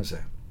San Jose.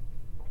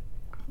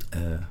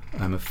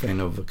 I'm a fan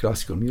of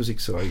classical music,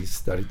 so I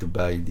started to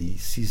buy the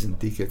season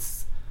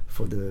tickets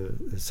for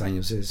the San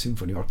Jose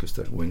Symphony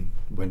Orchestra when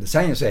the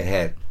San Jose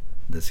had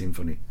the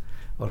symphony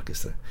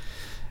orchestra.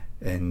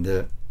 And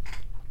at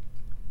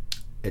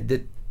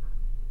that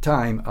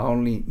time, I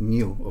only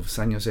knew of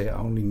San Jose. I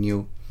only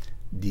knew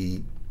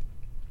the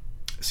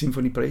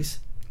symphony place,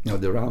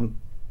 the round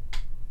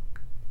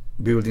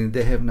building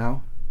they have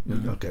now.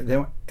 Mm-hmm.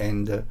 Okay,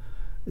 and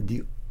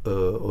the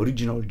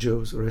Original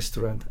Joe's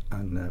restaurant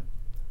on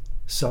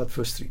South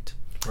First Street.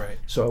 Right.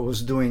 So I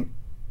was doing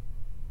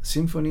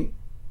symphony,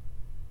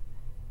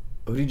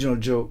 Original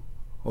Joe,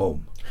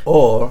 home,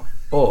 or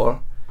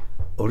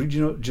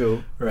Original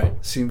Joe, right,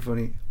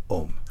 symphony,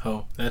 home.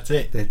 Oh, that's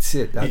it. That's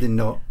it. I didn't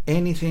know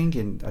anything,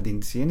 and I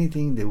didn't see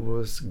anything that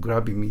was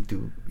grabbing me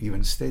to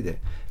even stay there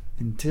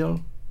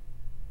until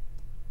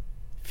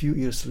a few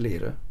years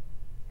later,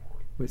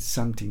 when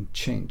something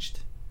changed,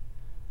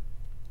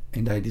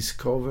 and I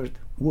discovered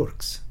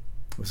Works.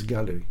 It was a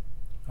gallery.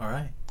 All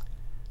right.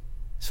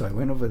 So I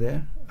went over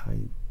there.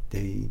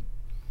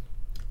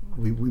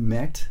 We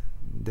met.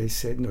 They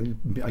said, no,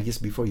 I guess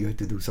before you had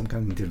to do some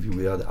kind of interview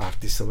with other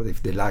artists, so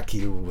if they like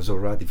you, it was all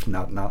right. If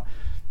not, now,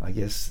 I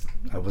guess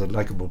I was a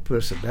likable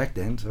person back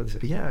then. So they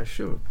said, yeah,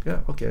 sure,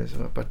 yeah, okay.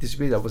 So I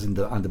participated. I was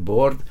on the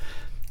board.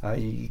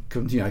 I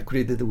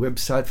created a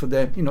website for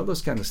them,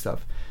 those kind of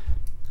stuff.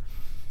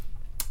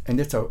 And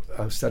that's how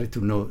I started to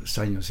know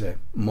San Jose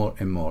more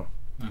and more.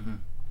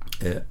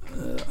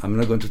 I'm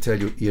not going to tell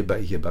you year by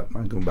year, but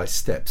I'm going by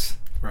steps.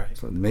 Right.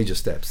 So the major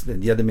steps. Then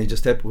the other major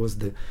step was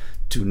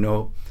to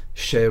know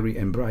Sherry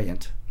and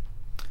Bryant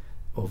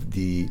of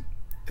the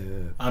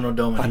Anno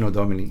Domini. Anno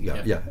Domini,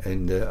 yeah.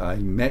 And I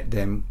met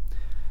them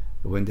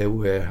when they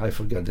were, I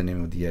forgot the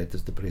name of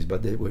the place,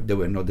 but they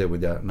were not there.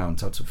 They are now on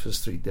South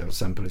First Street. They were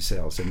someplace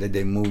else, and then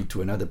they moved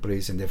to another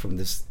place, and then from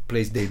this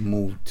place they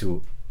moved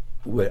to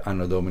where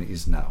Anno Domini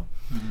is now.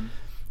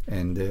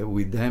 And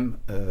with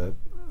them,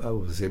 I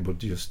was able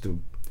just to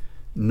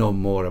know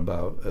more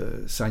about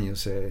San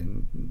Jose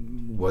and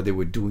what they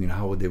were doing,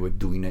 how they were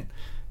doing it,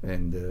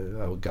 and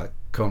I got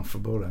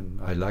comfortable and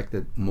I liked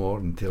it more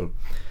until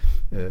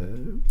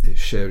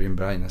Sherry and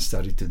Brian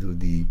started to do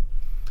the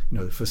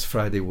first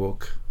Friday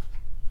walk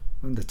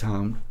in the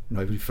town.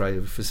 Every Friday,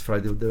 first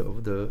Friday of the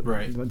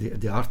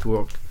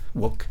artwork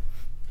walk,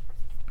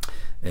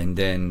 and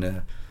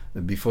then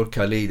before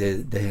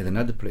Khalid, they had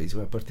another place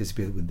where I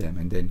participated with them,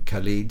 and then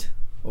Khalid,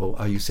 or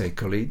how you say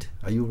Khalid?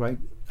 Are you right?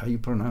 How you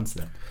pronounce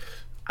that?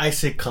 I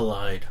say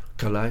Collide.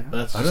 Collide?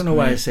 I don't know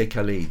why I say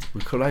Khalid.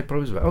 We Collide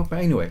probably. Oh, but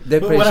anyway,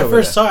 but when I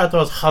first saw it, I thought it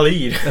was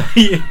Khalid.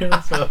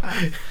 So.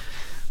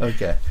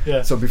 Okay.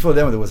 Yeah. So before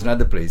them, there was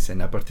another place,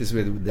 and I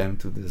participated with them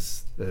to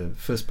this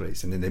first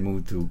place, and then they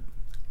moved to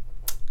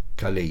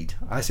Khalid.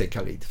 I say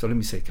Khalid, so let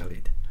me say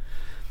Khalid.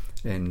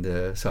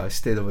 And so I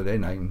stayed over there,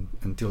 and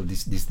until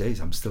these days,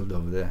 I'm still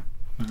over there.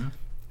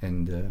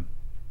 And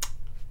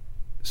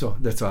so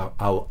that's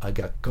how I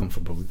got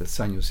comfortable with the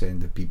San Jose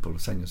and the people,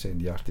 San Jose and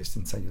the artists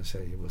in San Jose.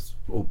 It was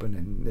open,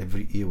 and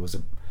every year was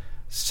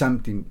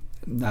something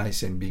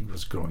nice and big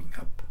was growing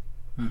up.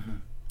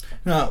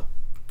 Now,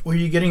 were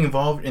you getting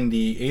involved in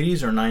the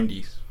 80s or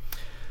 90s?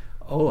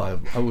 Oh,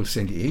 I would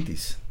say in the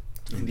 80s.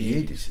 In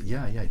the 80s,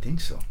 yeah, I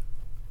think so.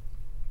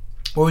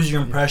 What was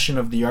your impression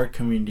of the art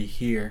community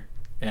here,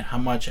 and how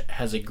much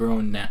has it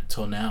grown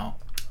till now?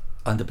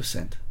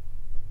 100%. It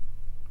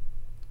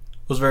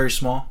was very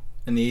small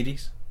in the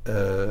 80s?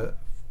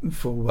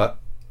 For what?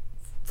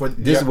 For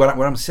this is what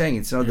I'm saying.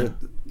 It's not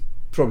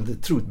probably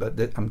the truth, but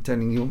I'm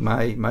telling you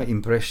my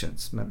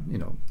impressions,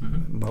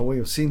 my way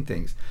of seeing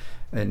things.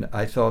 And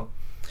I thought,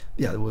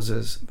 it was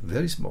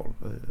very small.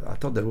 I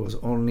thought there was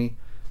only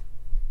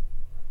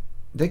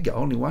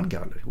one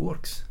gallery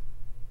works.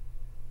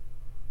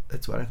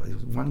 That's what I thought. It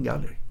was one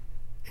gallery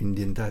in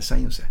the entire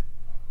San Jose.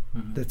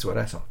 That's what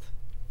I thought.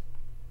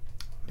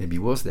 Maybe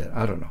it was there.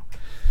 I don't know.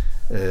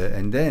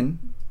 And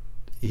then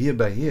year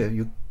by year,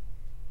 you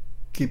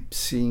keep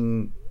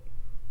seeing,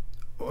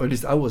 or at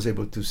least I was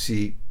able to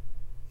see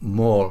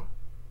more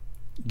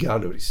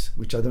galleries,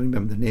 which I don't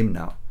remember the name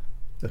now.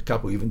 A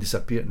couple even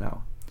disappeared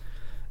now.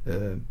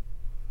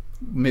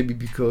 Maybe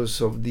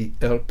because of the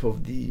help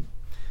of the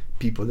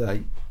people that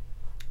I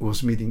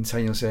was meeting in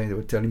San Jose, they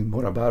were telling me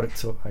more about it.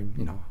 So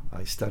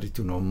I started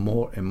to know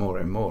more and more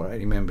and more. I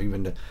remember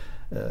even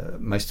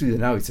my studio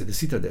now, it's at the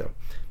Citadel,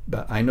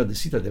 but I know the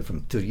Citadel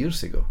from 2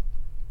 years ago.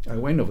 I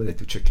went over there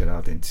to check it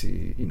out and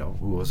see,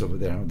 who was over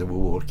there, how they were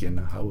working,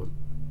 how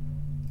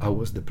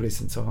was the place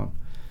and so on.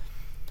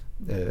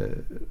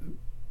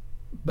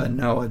 But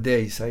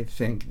nowadays, I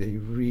think there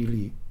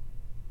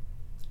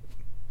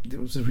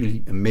was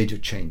really a major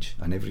change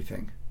on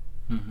everything.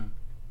 On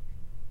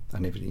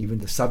everything, even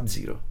the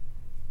Sub-Zero.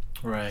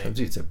 Right.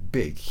 Sub-Zero, it's a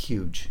big,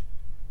 huge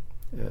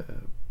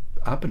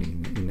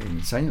happening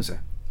in San Jose.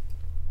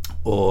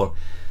 Or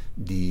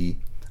the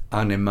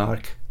Anne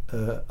Mark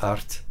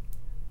art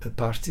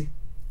party.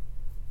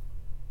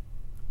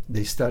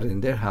 They started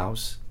in their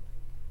house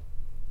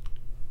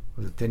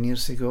 10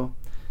 years ago,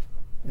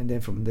 and then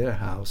from their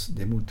house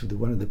they moved to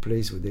one of the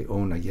places where they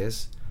own, I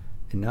guess,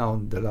 and now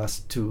in the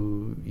last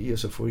 2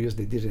 years or 4 years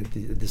they did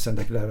it at the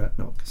Santa Clara,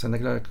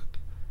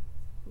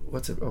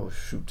 what's it, oh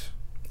shoot,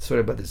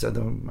 sorry about this,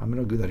 I'm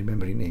not good at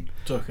remembering name.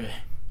 It's okay.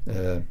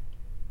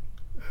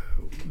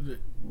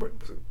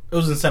 It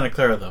was in Santa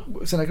Clara,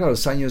 though. Santa Clara,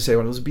 San Jose,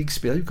 one of those big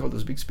spaces. How do you call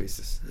those big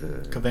spaces?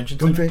 Convention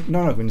center?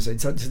 No,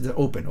 it's an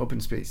open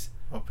space.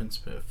 Open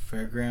space.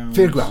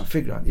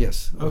 Fairground,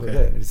 yes. Okay. Over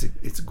there.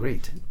 It's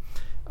great.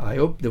 I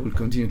hope they will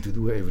continue to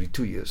do it every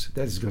 2 years.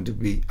 That is going to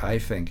be, I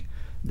think,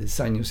 the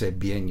San Jose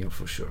Biennial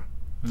for sure.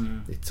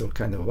 It's all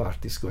kind of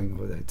artists going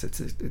over there.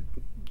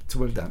 It's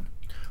well done.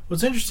 Well,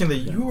 it's interesting that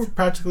you were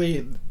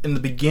practically in the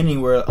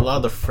beginning where a lot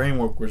of the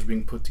framework was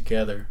being put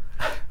together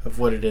of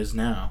what it is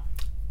now.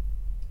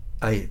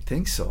 I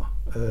think so.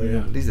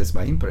 At least that's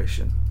my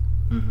impression.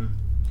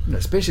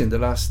 Especially in the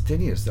last 10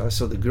 years, I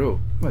saw the growth.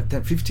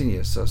 15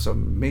 years, saw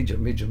some major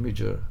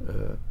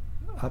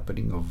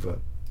happening of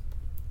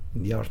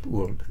in the art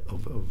world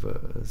of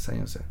San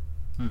Jose.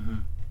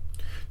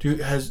 Do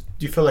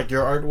you feel like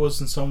your art was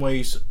in some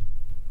ways,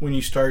 when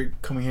you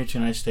started coming here to the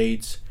United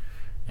States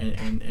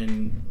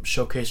and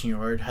showcasing your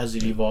art, has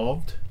it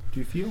evolved, do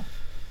you feel?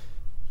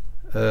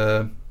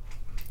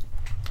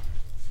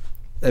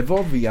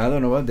 Evolving, I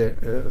don't know what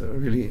that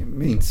really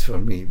means for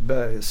me,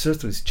 but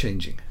certainly it's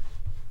changing.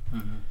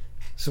 Mm-hmm.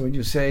 So when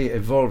you say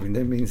evolving,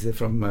 that means that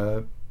from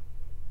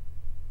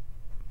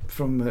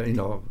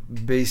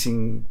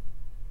basing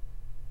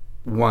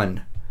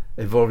 1,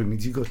 evolving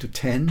means you go to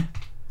 10.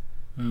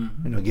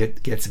 Mm-hmm.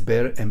 Gets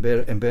better and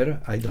better and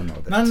better. I don't know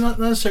that. Not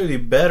necessarily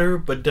better,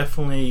 but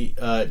definitely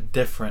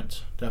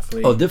different.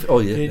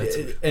 Definitely.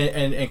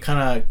 And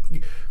kind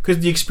of, because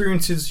the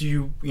experiences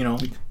you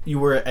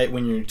were at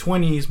when you're in your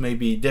 20s may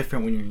be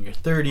different when you're in your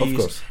 30s. Of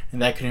course. And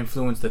that can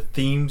influence the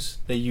themes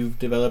that you've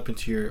developed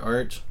into your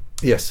art.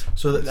 Yes.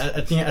 So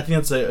I think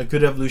that's a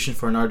good evolution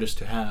for an artist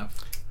to have.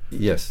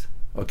 Yes.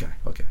 Okay.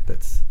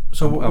 That's.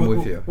 So I'm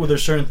with you. Were there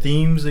certain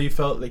themes that you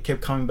felt that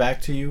kept coming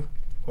back to you,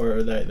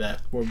 or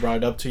that were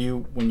brought up to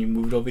you when you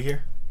moved over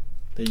here,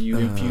 that you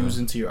infused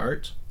into your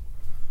art?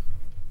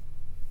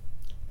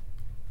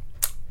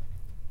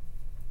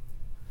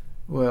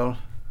 Well,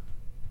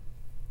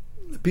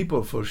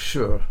 people for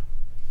sure.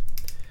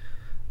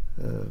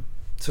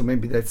 So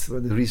maybe that's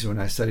the reason when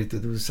I started to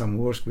do some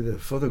work with the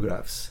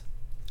photographs.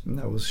 And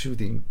I was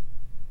shooting,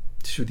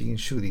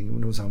 who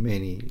knows how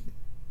many,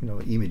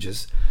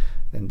 images,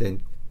 and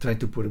then trying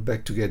to put it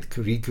back together,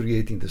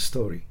 recreating the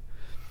story.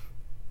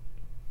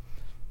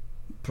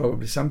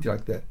 Probably something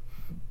like that.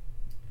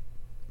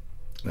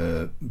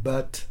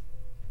 But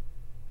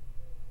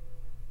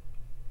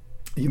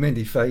you meant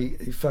if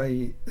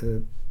I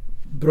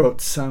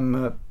brought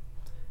some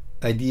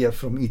idea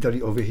from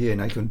Italy over here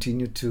and I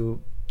continue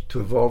to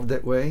evolve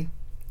that way,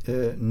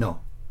 no.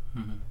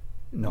 Mm-hmm.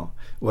 No.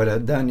 What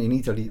I've done in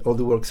Italy, all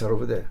the works are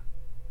over there.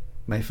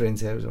 My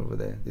friend's house over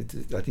there.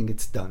 I think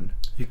it's done.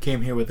 You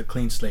came here with a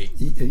clean slate.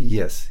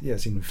 Yes.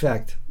 In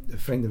fact, a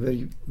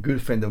very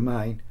good friend of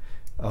mine,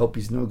 I hope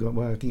he's not going.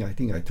 Well, I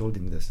think I told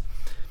him this.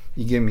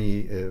 He gave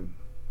me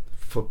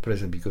for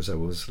present, because I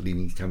was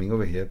coming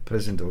over here,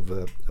 present of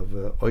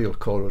oil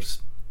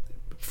colors,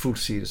 full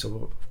series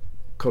of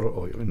color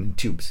oil in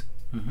tubes.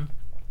 Mm-hmm.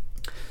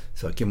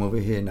 So I came over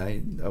here and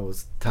I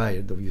was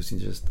tired of using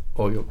just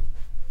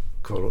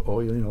color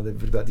oil.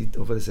 Everybody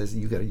over there says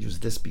you gotta use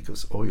this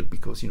because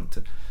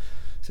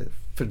said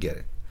forget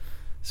it.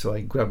 So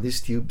I grabbed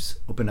these tubes,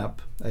 opened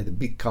up, I had a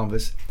big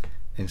canvas,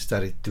 and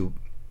started to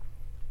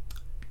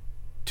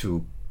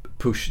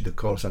push the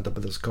colors on top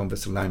of those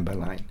canvas line by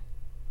line.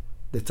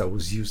 That's how I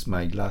was used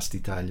my last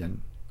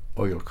Italian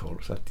oil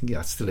colors. I think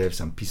I still have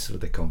some pieces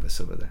of the canvas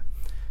over there.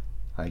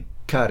 I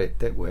cut it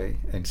that way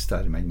and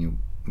started my new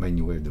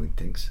way of doing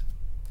things.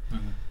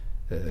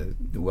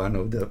 Mm-hmm. One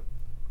of the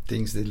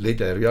things that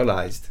later I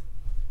realized,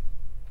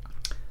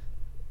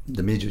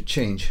 the major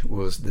change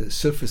was the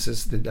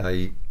surfaces that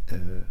I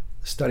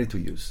started to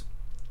use.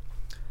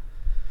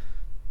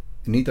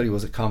 In Italy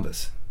was a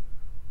canvas.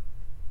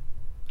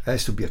 It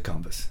has to be a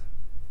canvas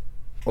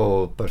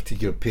or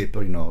particular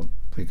paper,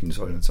 making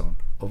soil and so on.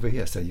 Over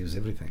here I started to use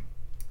everything.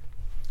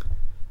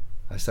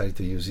 I started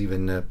to use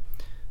even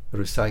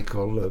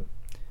recycle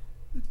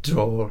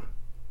drawer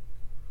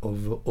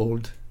of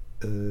old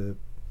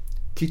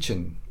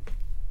kitchen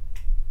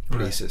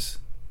places.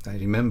 Right. I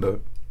remember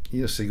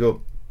years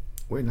ago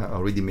when I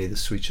already made a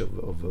switch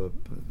of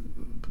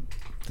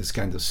this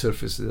kind of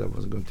surface that I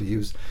was going to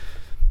use.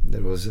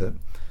 There was a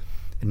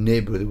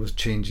neighbor that was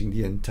changing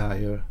the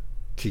entire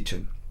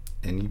kitchen,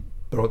 and he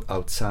brought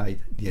outside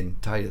the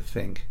entire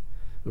thing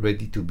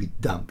ready to be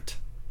dumped.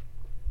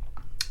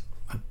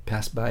 I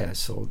passed by, I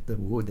saw the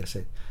wood, I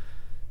said,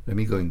 let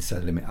me go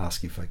inside, let me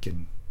ask if I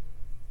can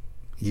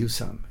use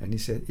some. And he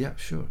said, yeah,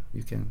 sure,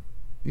 you can.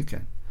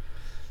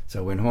 So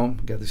I went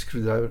home, got the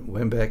screwdriver,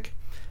 went back,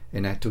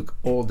 and I took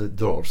all the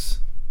doors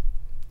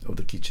of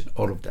the kitchen,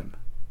 all of them.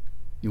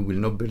 You will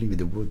not believe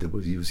the wood that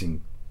was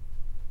using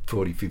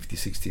 40, 50,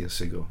 60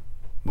 years ago.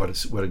 What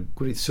a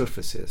great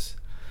surface is.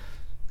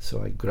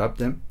 So I grabbed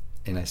them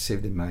and I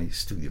saved in my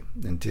studio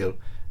until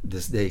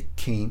this day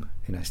came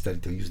and I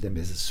started to use them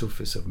as a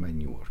surface of my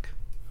new work.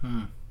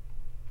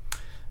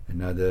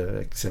 Another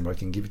example I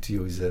can give to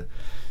you is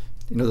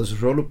those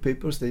roll of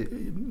papers,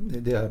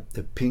 they are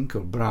pink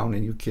or brown,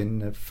 and you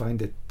can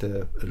find it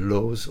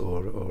Lowe's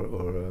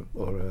or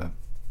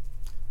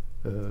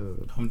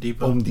Home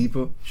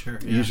Depot. Sure.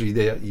 Yeah. Usually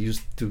they are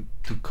used to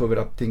cover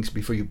up things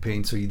before you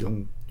paint, so you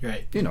don't.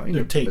 Right.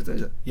 They're tape.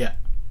 Yeah.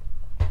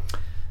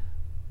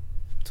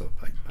 So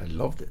I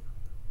loved it.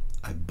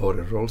 I bought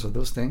rolls of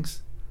those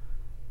things.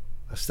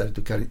 I started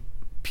to cut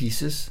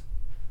pieces,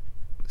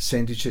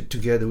 sandwich it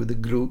together with the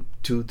glue,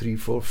 2, 3,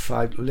 4,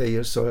 5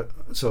 layers. So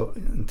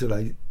until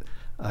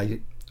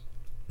I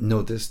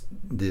noticed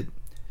the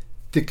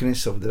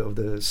thickness of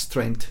the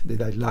strength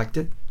that I liked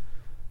it,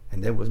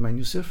 and that was my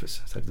new surface.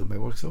 I started doing my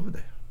works over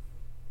there.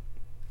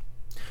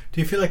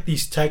 Do you feel like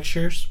these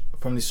textures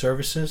from these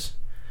surfaces,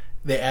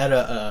 they add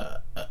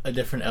a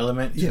different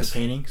element to the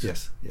paintings?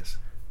 Yes,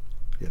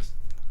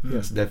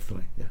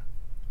 definitely,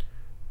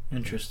 yeah.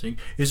 Interesting.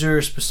 Is there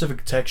a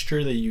specific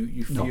texture that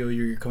you feel No.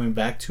 you're coming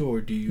back to,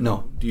 or do you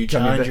No. do you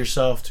Coming challenge back-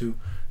 yourself to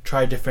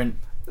try different?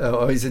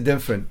 Oh, is it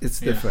different?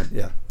 It's Yeah. different.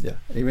 Yeah, yeah.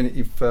 Even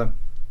if,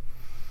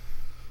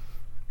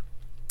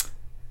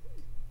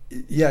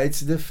 yeah,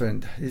 it's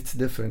different. It's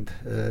different.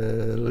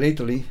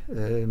 Lately,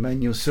 my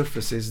new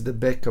surface is the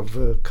back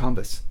of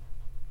canvas.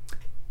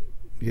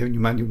 You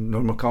mind your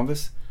normal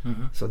canvas?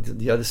 Mm-hmm. So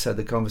the other side of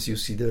the canvas, you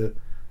see the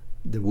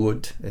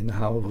wood and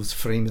how it was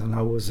framed and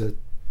how it was.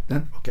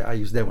 Okay, I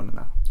use that one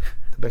now.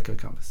 The back of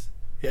the canvas.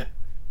 Yeah.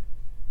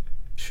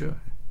 Sure.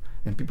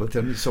 And people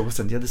tell me, so what's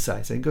on the other side?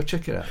 I say, go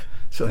check it out.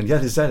 So on the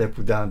other side, I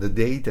put down the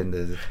date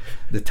and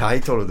the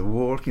title of the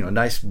work.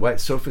 Nice white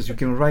surface. You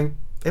can write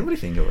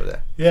everything over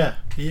there. Yeah.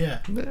 Yeah.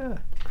 Yeah,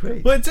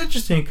 great. Well, it's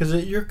interesting because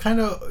you're kind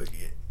of,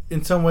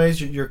 in some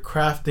ways, you're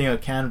crafting a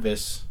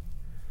canvas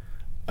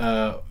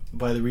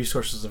by the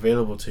resources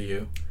available to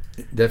you,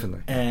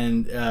 Definitely.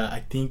 and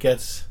I think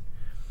that's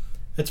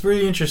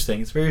very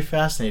interesting. It's very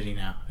fascinating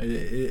now.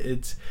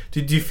 It's.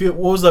 Did you feel,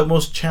 what was the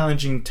most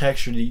challenging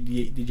texture did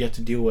you have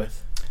to deal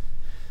with?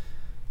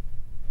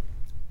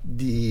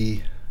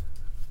 The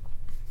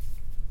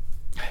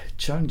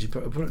challenging,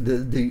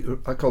 the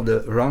I call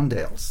the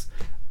roundels,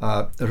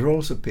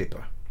 rolls of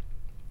paper.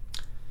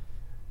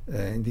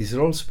 And these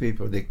rolls of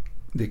paper,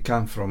 they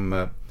come from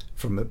a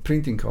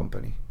printing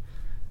company.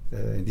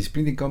 In this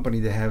printing company,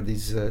 they have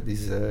this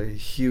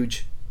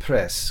huge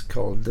press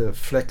called the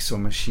Flexo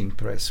machine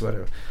press,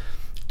 whatever,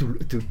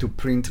 to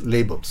print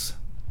labels.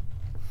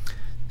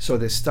 So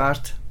they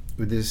start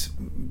with this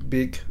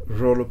big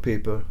roll of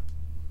paper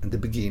at the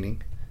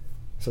beginning.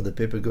 So the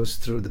paper goes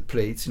through the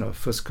plates,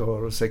 first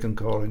color, second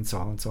color, and so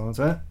on, so on,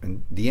 so on.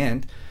 And at the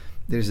end,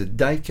 there's a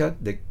die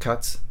cut that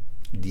cuts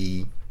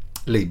the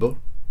label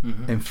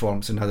and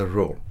forms another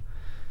roll.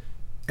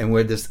 And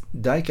where this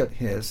die cut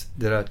is,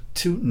 there are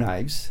two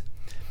knives,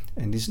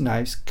 and these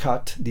knives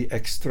cut the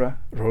extra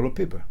roll of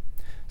paper.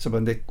 So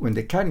when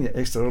they're cutting the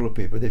extra roll of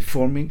paper, they're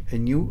forming a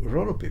new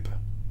roll of paper,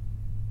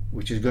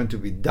 which is going to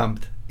be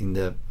dumped in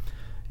a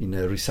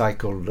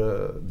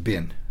recycled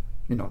bin,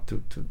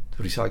 to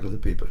recycle the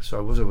paper. So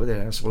I was over there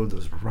and I saw all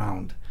those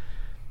round,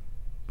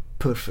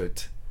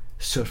 perfect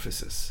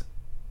surfaces,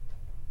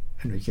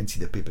 and you can see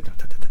the paper.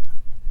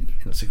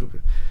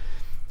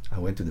 I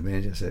went to the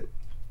manager and said,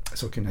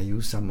 "So can I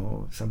use some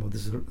of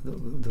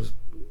those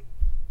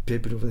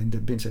paper over in the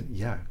bin?" He said,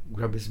 "Yeah,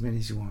 grab as many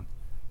as you want."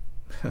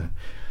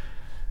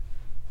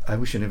 I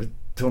wish you never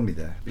told me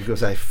that,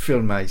 because I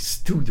filled my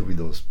studio with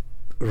those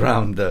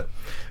round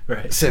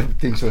Right. seven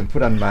things and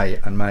put on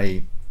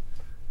my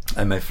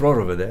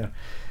floor over there.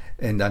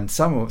 And on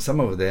some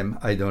of them,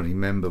 I don't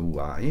remember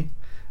why,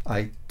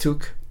 I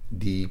took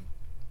the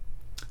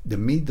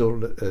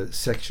middle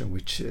section,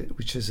 which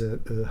is a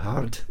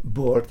hard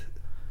board,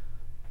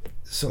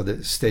 so that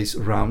it stays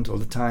round all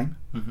the time.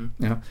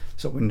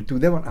 So when you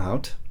took that one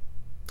out,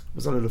 it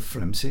was a little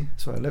flimsy.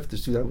 So I left the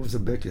studio. I was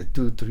back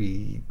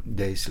 2-3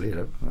 days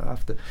later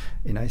after,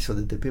 and I saw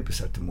that the paper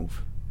started to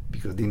move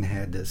because it didn't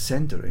have the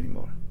center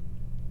anymore.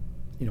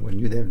 When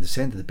you have the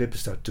center, the paper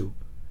started to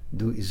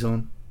do its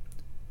own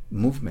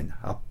movement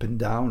up and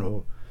down,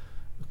 or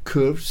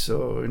curves,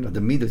 or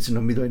the middle. It's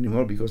not middle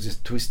anymore because it's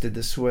twisted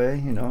this way.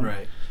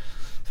 Right.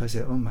 So I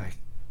said, "Oh my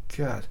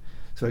God!"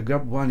 So I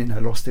grabbed one and I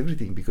lost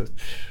everything because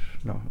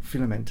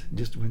filament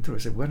just went through. I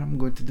said, "What am I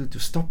going to do to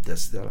stop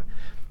this?"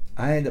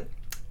 I had,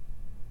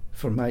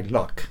 for my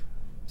luck,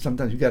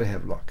 sometimes you gotta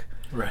have luck.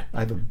 Right.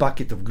 I have a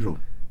bucket of glue,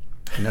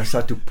 and I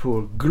started to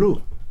pour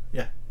glue.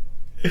 Yeah.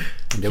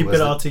 And Keep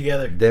it all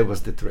together. That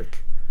was the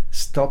trick.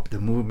 Stop the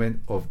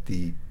movement of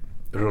the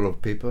roll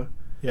of paper.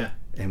 Yeah.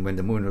 And when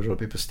the movement of the roll of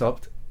paper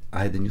stopped,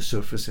 I had a new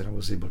surface and I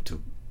was able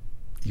to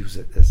use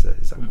it as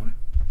I wanted,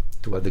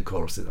 to add the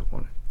colors that I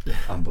wanted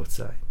on both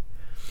sides.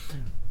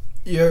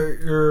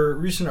 Your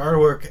recent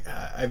artwork,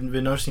 I've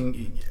been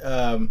noticing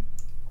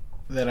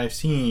that I've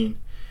seen,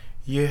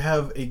 you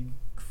have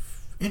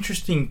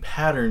interesting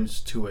patterns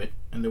to it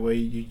and the way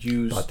you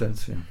use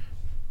Patterns,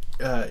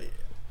 yeah.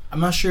 I'm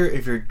not sure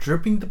if you're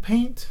dripping the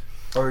paint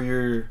or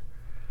you're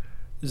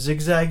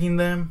zigzagging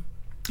them.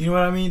 You know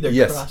what I mean? They're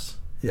Yes. cross.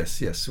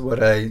 Yes.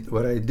 What I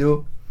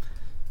do.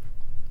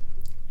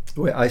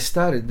 Well, I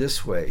started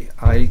this way.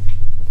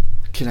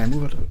 Can I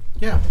move it?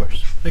 Yeah, of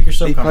course. Make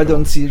yourself If I comfortable.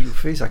 don't see your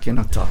face, I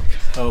cannot talk.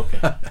 Oh,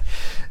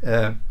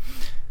 okay.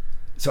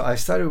 So I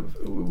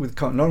started with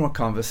normal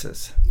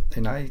canvases,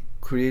 and I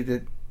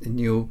created a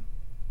new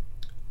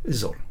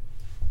easel,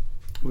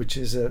 which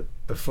is a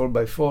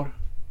 4x4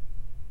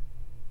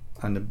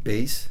 on the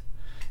base,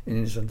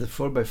 and it's on the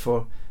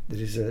 4x4 there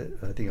is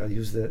I think I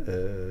used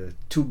a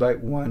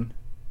 2x1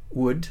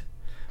 wood,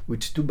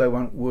 which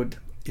 2x1 wood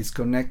is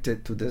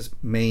connected to this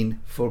main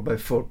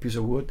 4x4 piece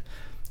of wood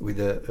with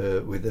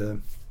a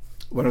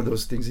one of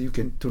those things that you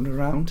can turn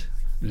around,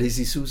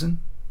 Lazy Susan.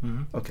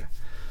 Okay.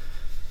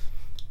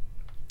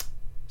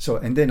 So,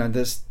 and then on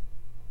this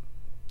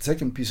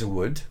second piece of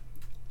wood,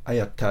 I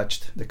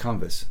attached the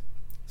canvas.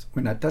 So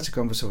when I attach the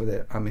canvas over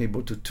there, I'm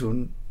able to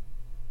turn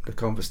the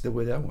canvas the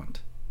way that I want.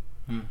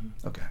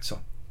 Okay, so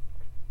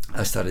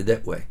I started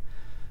that way.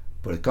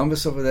 Put a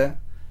canvas over there,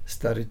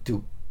 started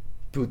to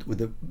put with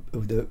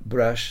the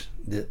brush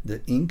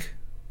the ink,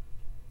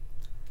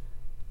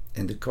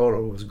 and the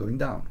color was going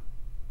down.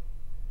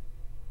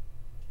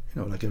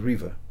 Like a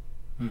river.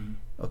 Mm-hmm.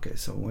 Okay,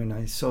 so when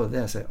I saw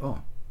that, I said,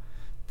 oh,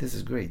 this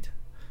is great.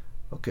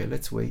 Okay,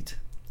 let's wait.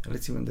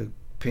 Let's see when the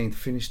paint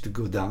finished to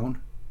go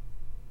down,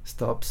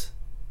 stops,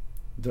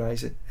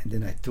 dries it, and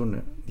then I turn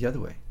it the other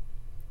way.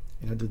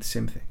 And I do the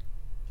same thing.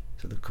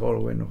 So the color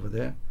went over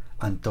there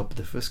on top of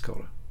the first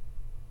color.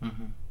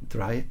 Mm-hmm.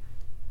 Dry it.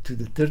 To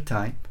the third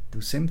time, do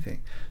the same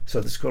thing. So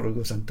this color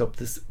goes on top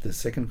of the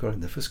second color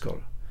and the first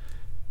color.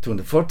 To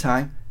the fourth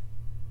time,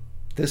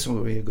 this one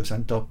over here goes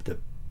on top of the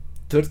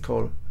third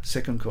color,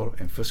 second color,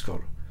 and first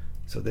color.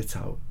 So that's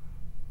how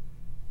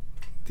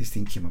this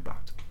thing came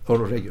about, all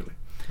regularly.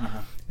 Uh-huh.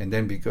 And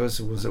then because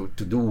it was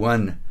to do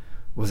one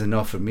was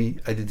enough for me,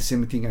 I did the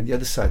same thing on the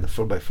other side, the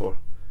 4x4.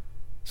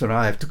 So now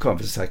I have two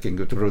canvases, I can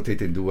go to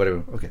rotate and do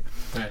whatever. Okay.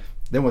 Right.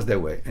 Then was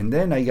that way. And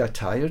then I got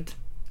tired.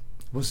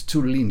 It was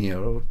too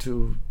linear or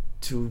too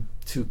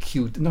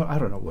cute. No, I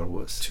don't know what it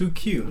was. Too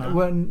cute, huh?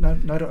 Well,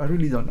 I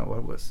really don't know what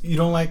it was. You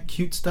don't like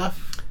cute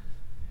stuff?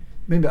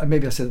 Maybe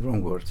I said the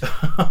wrong word.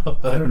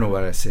 I don't know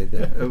what I said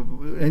there.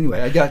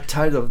 Anyway, I got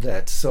tired of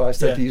that, so I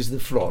started to use the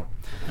floor.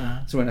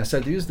 Uh-huh. So when I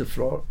started to use the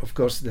floor, of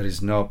course, there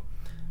is no...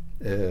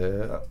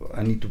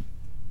 I need to...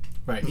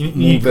 Right, you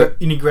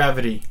need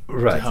gravity.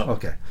 Right, to help.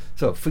 okay.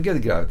 So forget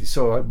the gravity.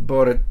 So I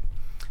bought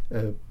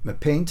a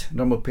paint,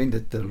 normal paint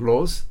at the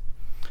Lowe's,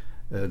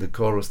 the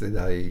colors that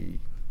I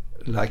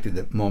liked at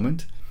that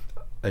moment,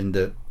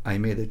 and I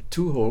made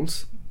 2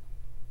 holes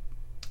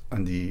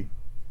on the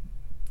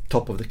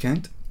top of the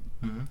can.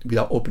 Mm-hmm.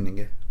 Without opening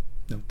it.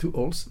 2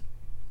 holes.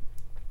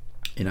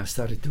 And I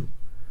started to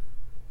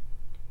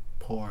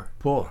Pour.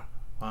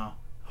 Wow.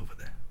 Over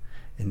there.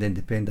 And then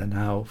depend on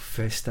how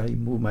fast I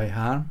move my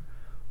arm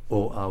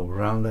or how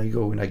round I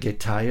go when I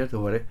get tired or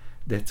whatever,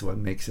 that's what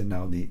makes it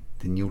now the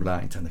new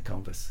lines on the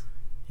canvas.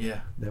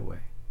 Yeah. That way.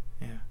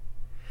 Yeah.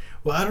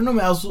 Well, I don't know,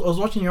 man. I was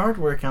watching your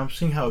artwork and I'm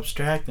seeing how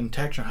abstract and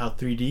texture, how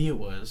 3D it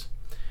was.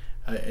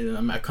 I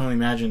can only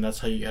imagine that's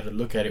how you got to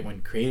look at it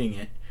when creating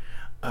it.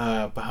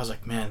 But I was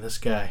like, man, this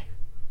guy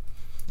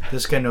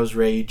knows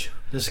rage.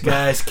 This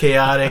guy's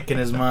chaotic in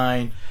his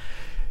mind.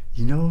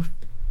 You're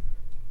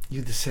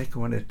the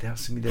second one that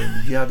tells me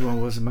that. The other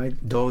one was my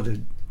daughter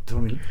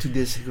told me 2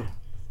 days ago.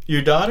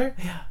 Your daughter?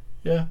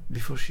 Yeah.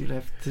 Before she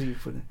left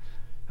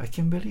I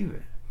can't believe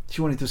it.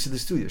 She wanted to see the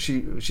studio.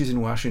 She's in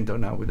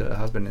Washington now with her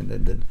husband and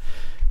then the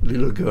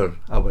little girl,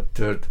 our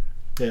third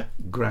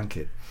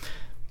grandkid.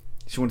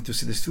 She wanted to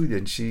see the studio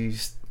and she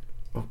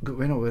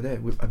went over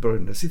there. I brought her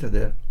in the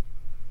Citadel.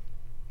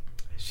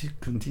 She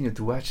continued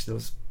to watch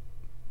those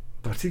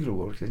particular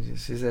works and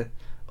she said,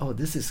 oh,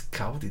 this is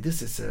chaotic.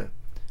 This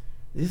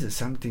is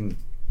something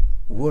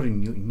word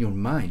in your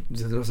mind.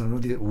 There was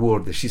another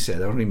word that she said,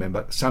 I don't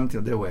remember,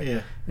 something that way.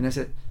 Yeah. And I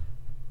said,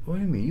 what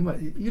do you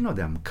mean? You know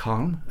that I'm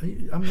calm.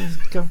 I'm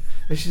calm.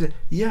 And she said,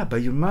 yeah,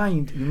 but your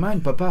mind,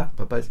 Papa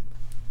is,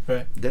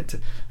 right. That.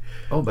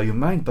 Oh, but your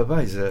mind, Papa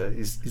is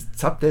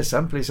it's up there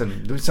someplace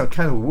and doing some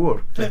kind of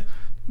work. Like,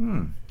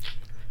 And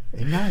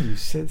now you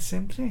said the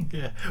same thing.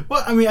 Yeah.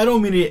 Well, I mean, I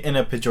don't mean it in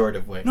a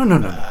pejorative way. No.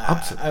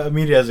 Absolutely. I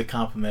mean it as a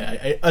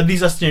compliment. At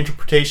least that's the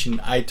interpretation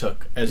I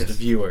took as the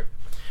viewer.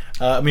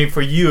 I mean,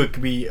 for you, it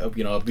could be a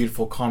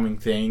beautiful, calming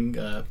thing.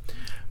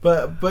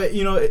 But where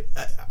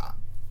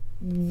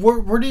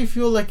do you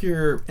feel like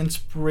your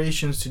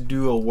inspirations to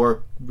do a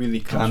work really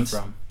comes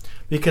from?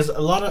 Because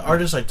a lot of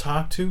artists I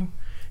talk to,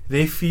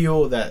 they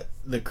feel that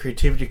the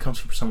creativity comes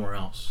from somewhere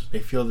else. They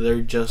feel that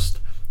they're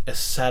just a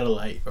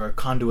satellite or a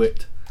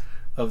conduit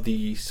of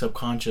the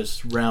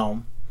subconscious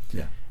realm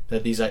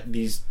that these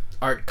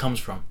art comes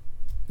from.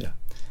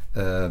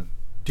 Do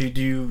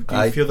you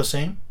feel the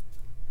same?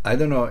 I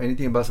don't know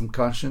anything about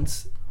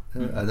subconscious. I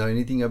don't know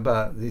anything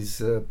about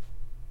these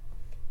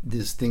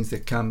things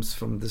that comes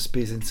from the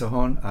space and so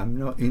on. I'm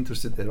not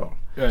interested at all.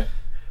 Right.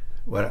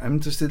 What I'm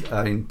interested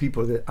are in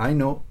people that I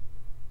know,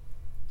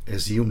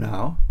 as you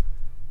now,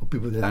 or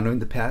people that I know in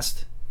the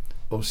past,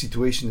 or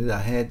situations that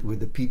I had with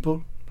the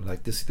people,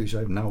 like the situation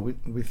I have now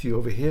with you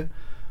over here,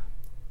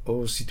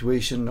 or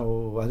situation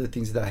or other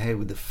things that I had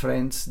with the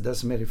friends.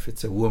 Doesn't matter if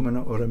it's a woman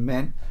or a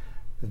man.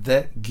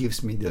 That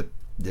gives me the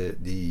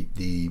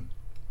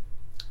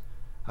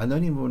I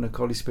don't even want to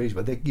call it inspiration,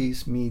 but that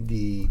gives me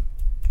the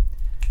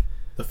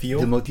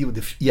feel, the motive,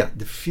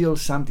 the feel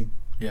something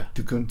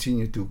to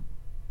continue to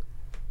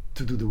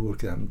do the work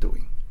that I'm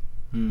doing.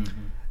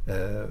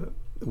 Mm-hmm.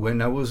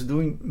 When I was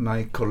doing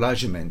my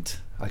collagement,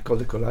 I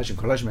call it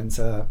collagements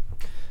are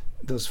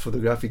those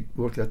photographic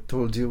work I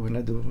told you when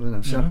I do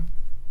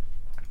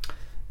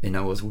and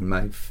I was with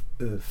my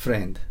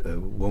friend, a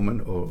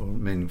woman or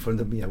man in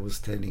front of me. I was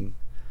telling,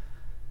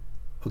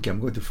 okay, I'm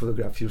going to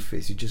photograph your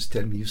face. You just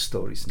tell me your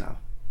stories now.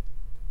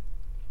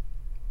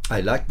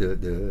 I like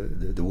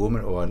the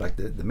woman or I like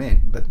the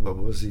man, but what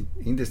was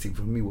interesting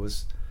for me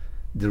was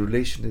the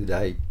relation that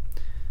I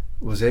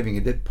was having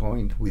at that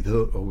point with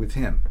her or with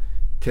him.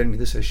 tell me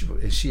this, and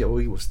she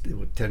always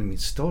would tell me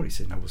stories,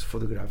 and I was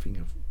photographing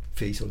her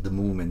face or the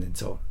movement and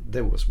so on.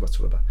 That was what's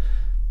all about.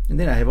 And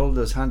then I have all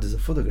those hundreds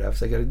of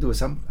photographs. I got to do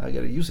some. I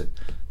got to use it.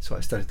 So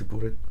I started to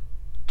put it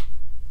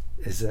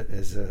as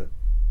a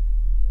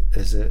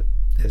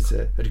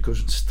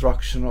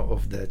reconstruction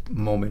of that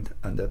moment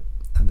and the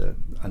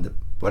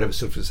whatever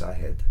surface I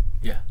had.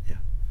 Yeah. Yeah.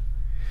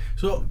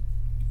 So,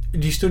 do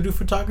you still do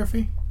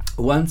photography?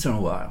 Once in a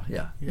while,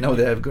 yeah. Now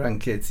they have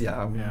grandkids,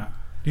 yeah. Yeah.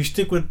 Do you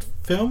stick with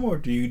film or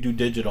do you do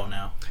digital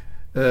now?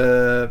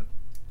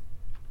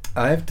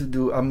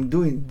 I'm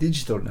doing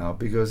digital now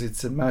because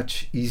it's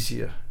much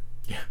easier.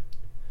 Yeah.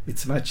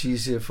 It's much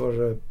easier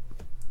for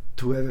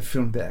to have a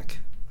film back.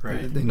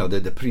 Right.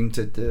 The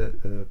printed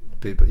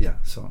paper. Yeah.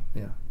 So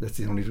yeah, that's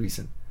the only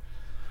reason.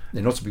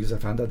 And also because I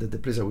found out that the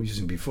place I was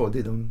using before,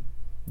 they don't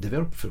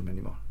develop film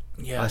anymore.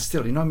 Yeah. I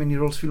still, how many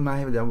rolls film I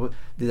have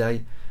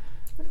that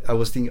I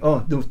was thinking,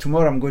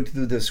 tomorrow I'm going to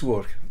do this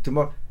work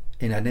tomorrow,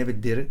 and I never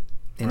did it.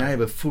 And Right. I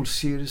have a full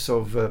series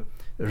of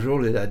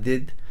roll that I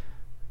did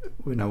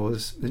when I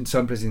was in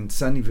some place in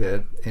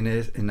Sunnyvale,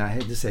 and I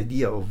had this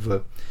idea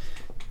of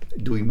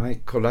doing my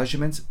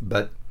collagements,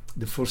 but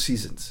the 4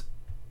 seasons.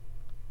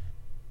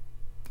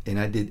 And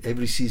I did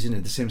every season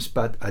at the same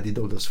spot. I did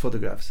all those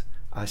photographs.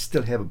 I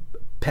still have a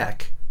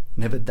pack,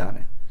 never done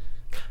it.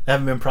 They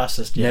haven't been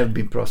processed yet. Never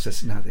been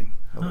processed, nothing.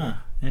 Huh,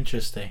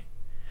 interesting.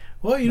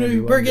 Well, Maybe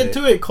you better one get day.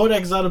 to it.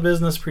 Kodak's out of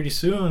business pretty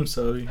soon,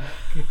 so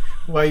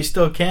while you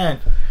still can.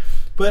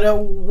 But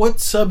what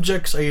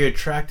subjects are you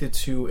attracted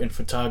to in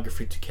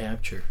photography to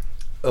capture?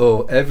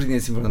 Oh, everything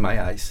is in front of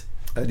my eyes.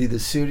 I did a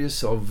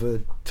series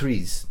of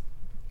trees,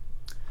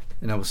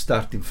 and I was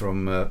starting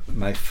from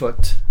my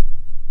foot,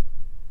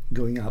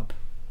 going up.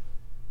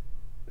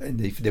 And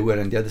if they were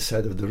on the other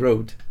side of the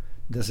road,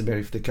 doesn't matter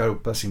if the car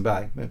was passing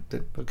by.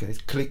 Okay,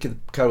 click, the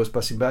car was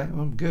passing by.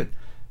 Oh, good.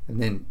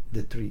 And then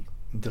the tree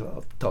until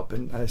up top.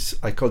 And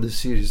I call the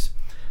series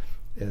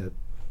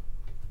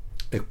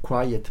A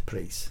Quiet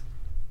Place.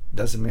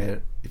 Doesn't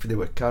matter if there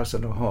were cars or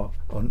no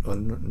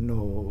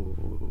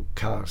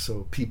cars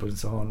or people and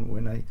so on.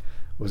 When I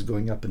was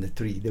going up in the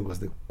tree, there was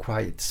the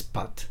quiet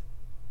spot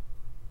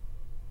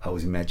I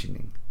was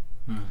imagining.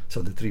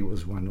 So the tree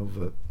was one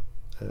of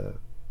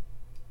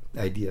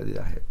idea that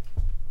I had.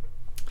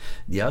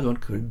 The other one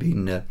could have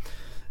been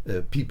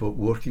people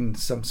working in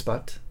some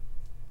spot,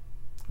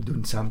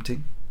 doing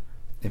something.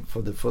 And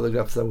for the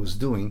photographs I was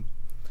doing,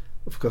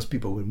 of course,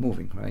 people were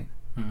moving, right?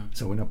 Mm-hmm.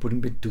 So when I put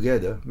them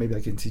together, maybe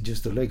I can see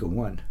just the leg of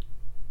one,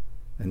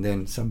 and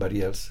then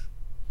somebody else.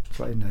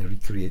 So and I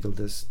recreate all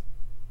this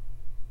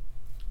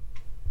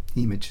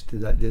image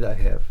that I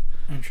have.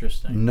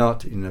 Interesting.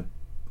 Not in a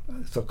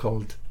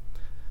so-called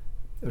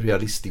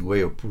realistic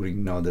way of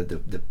putting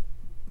the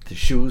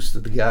shoes to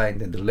the guy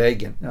and then the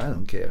leg, and I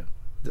don't care.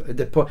 At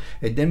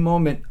that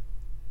moment,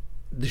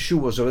 the shoe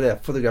was over there. I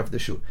photographed the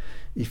shoe.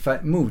 If I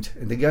moved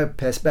and the guy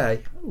passed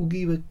by,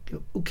 who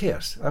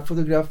cares? I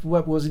photographed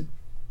what was it.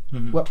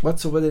 Mm-hmm.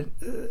 What's over there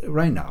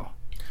right now?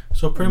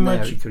 So pretty And I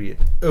much, recreate.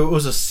 it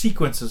was a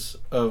sequence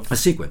of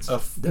That's the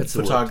word.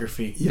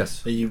 photography.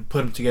 Yes. That you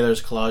put them together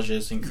as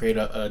collages and create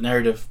a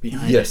narrative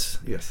behind Yes.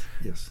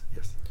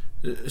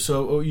 it.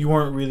 So you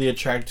weren't really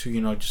attracted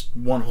to just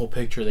one whole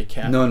picture that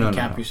No.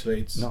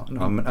 encapsulates. No.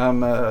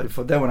 I'm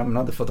for that one. I'm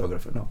not a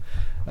photographer. No,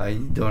 I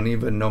don't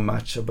even know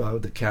much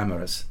about the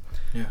cameras.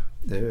 Yeah.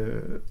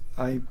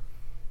 I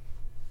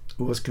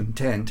was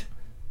content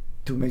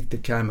to make the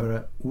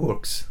camera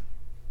works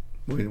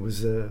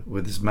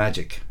with this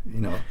magic.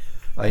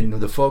 I know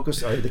the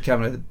focus. The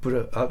camera put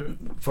a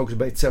focus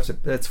by itself. So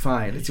that's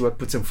fine. Let's see what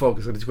puts in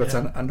focus. Let's see what's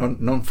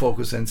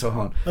non-focus and so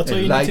on. That's and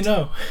all you light, need to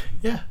know.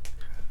 Yeah,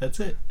 that's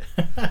it.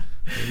 At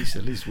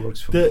least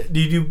works for me. Did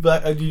you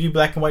do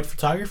black and white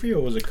photography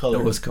or was it color?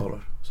 It was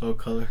color. So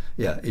color.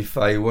 Yeah, if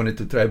I wanted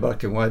to try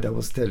black and white, I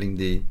was telling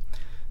the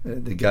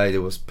guy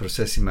that was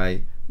processing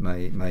my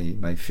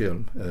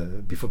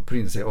film before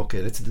print, say,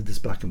 okay, let's do this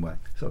black and white.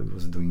 So he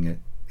was doing it.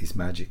 His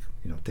magic,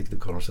 take the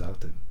colors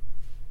out and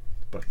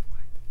black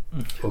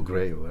and white, or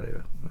gray or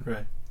whatever.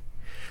 Right.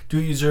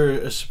 Is there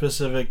a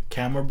specific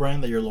camera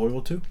brand that you're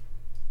loyal to?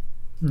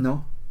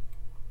 No,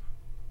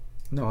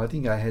 I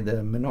think I had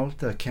a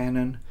Minolta,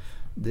 Canon,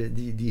 the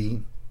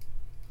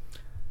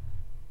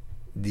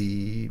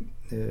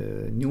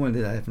new one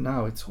that I have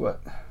now. It's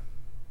what?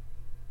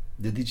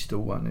 The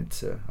digital one.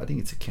 It's I think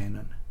it's a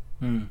Canon.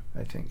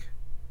 I think.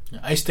 Yeah,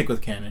 I stick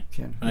with Canon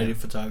when I do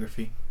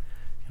photography.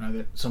 I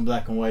got some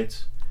black and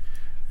whites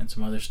and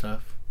some other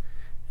stuff.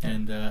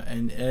 And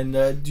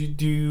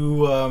do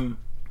you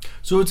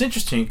so it's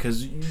interesting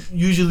because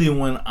usually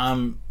when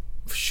I'm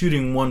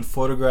shooting one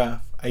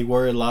photograph, I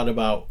worry a lot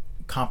about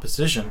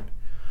composition.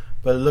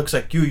 But it looks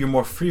like you're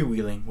more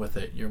freewheeling with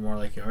it. You're more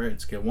like, all right,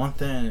 let's get one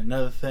thing,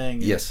 another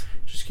thing. Yes.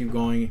 Just keep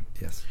going.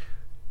 Yes.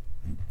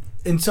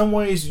 In some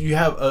ways, you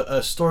have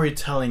a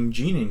storytelling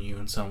gene in you.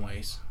 In some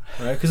ways,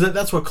 right? Because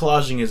that's what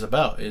collaging is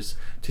about: is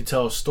to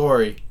tell a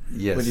story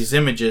with these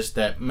images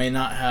that may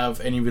not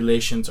have any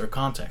relations or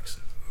context.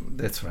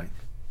 That's right.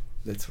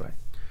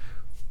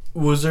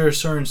 Was there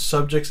certain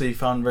subjects that you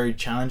found very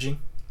challenging?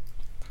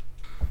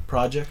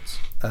 Projects?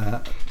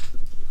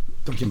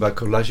 Talking about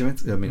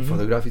collagement, I mean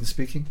photographing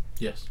speaking.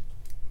 Yes.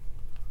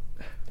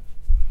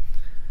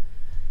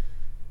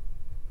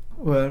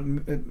 Well,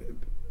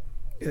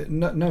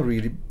 not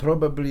really.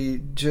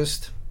 Probably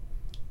just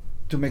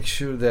to make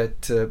sure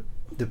that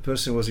the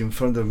person was in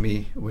front of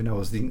me when I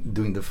was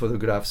doing the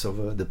photographs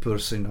of the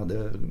person or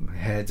the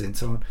heads and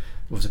so on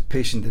was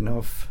patient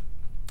enough,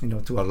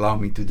 to allow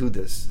me to do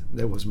this.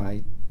 That was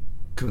my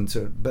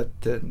concern. But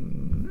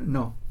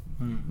no,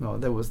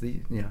 that was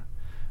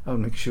I would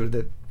make sure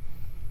that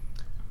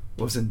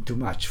wasn't too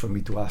much for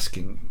me to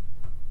asking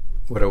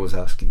what I was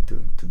asking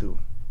to do.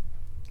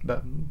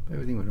 But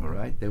everything went all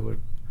right. They were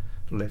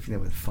laughing, they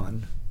were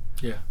fun.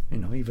 Yeah.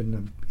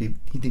 Even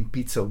eating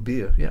pizza or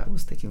beer. Yeah, I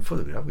was taking a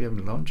photograph. We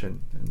having lunch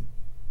and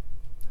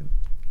it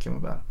came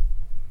about.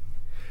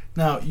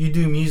 Now, you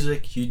do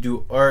music, you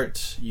do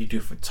art, you do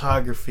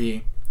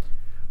photography.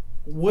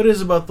 What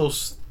is about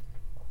those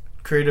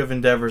creative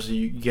endeavors that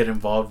you get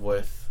involved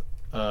with?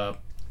 Is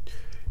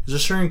there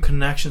certain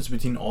connections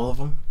between all of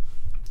them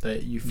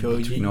that you feel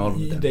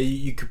that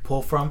you could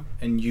pull from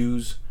and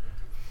use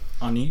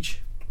on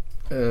each?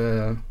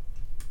 Yeah,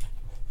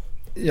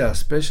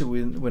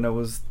 especially when I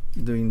was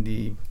doing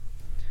the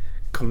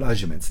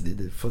collagements,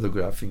 the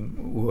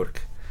photographing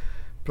work.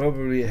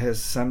 Probably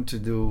has some to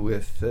do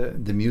with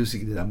the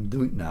music that I'm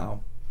doing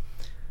now.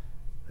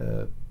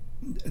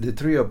 The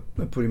three are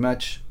pretty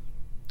much,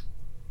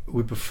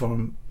 we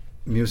perform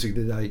music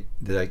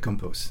that I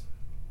compose.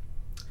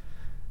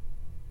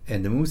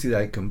 And the music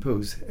that I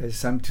compose has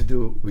something to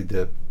do with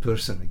the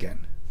person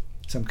again.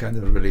 Some kind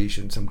of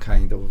relation, some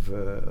kind of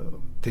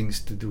things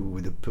to do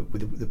with the person,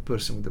 with the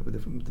person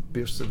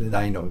that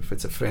I know, if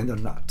it's a friend or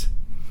not.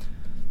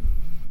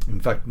 In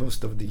fact,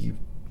 most of the,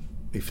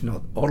 if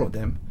not all of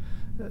them,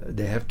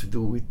 they have to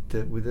do with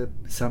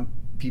some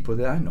people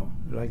that I know.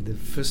 Like the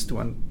first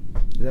one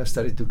that I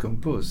started to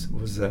compose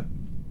was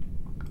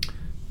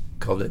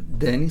called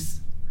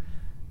Dennis,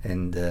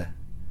 and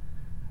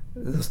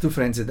those two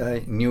friends that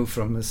I knew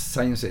from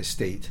San Jose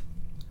State.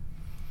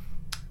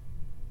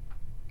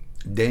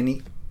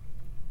 Danny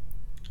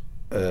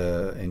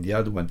and the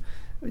other one,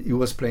 he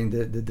was playing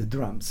the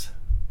drums,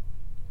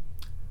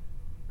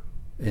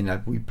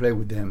 and we played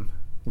with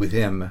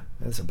him.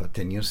 That's about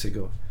 10 years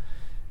ago,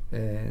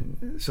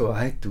 and so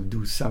I had to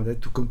do something,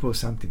 to compose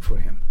something for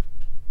him.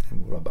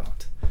 And more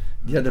about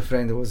the other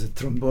friend was a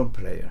trombone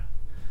player,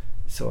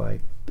 so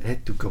I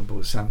had to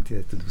compose something,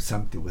 had to do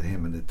something with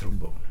him and the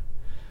trombone,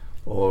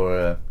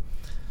 or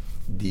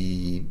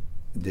the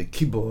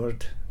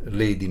keyboard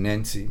lady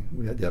Nancy.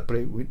 We had to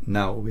play with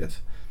now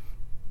with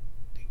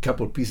a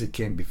couple of pieces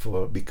came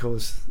before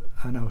because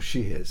and how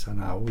she is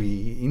and how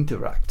we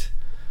interact.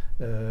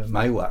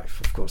 My wife,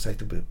 of course, I had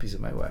to play a piece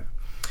of my wife.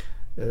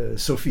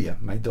 Sophia,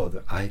 my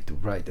daughter, I had to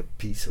write a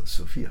piece of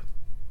Sophia,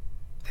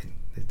 and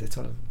that's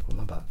all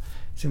about.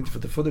 Same for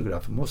the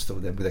photograph. Most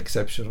of them, with the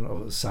exception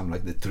of some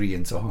like the tree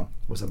and so on,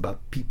 was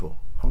about people,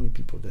 only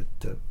people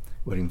that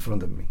were in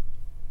front of me.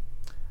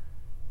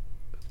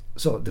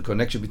 So the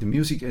connection between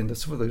music and the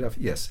photograph,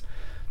 yes.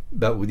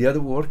 But with the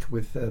other work,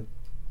 with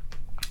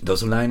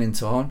those lines and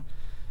so on,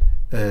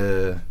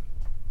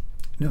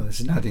 no,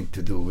 it's nothing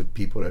to do with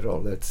people at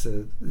all. That's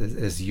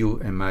as you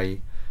and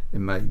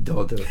my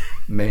daughter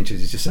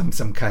mentioned, it's just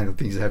some kind of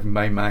things I have in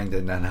my mind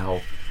and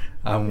how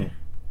I'm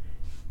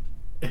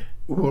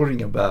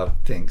worrying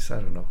about things.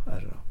 I don't know.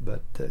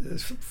 But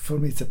for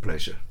me, it's a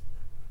pleasure.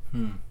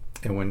 And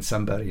when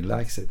somebody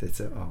likes it, it's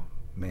oh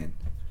man.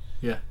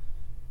 Yeah,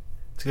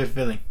 it's a good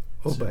feeling.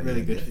 It's a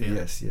really good feeling.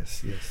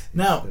 Yes.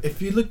 Now,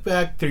 if you look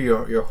back through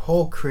your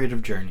whole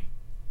creative journey,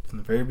 from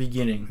the very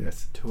beginning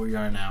to where you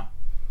are now,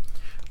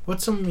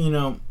 what's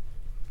some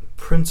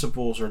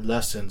principles or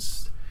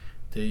lessons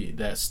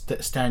that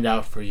stand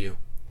out for you,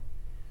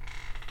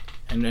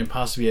 and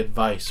possibly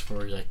advice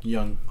for like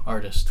young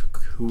artists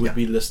who would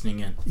be listening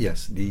in?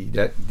 Yes,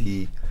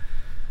 the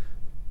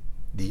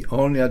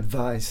only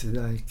advice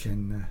that I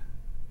can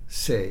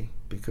say,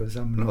 because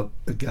I'm not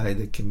a guy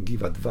that can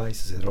give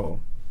advice at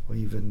all, or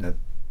even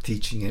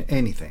teaching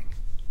anything,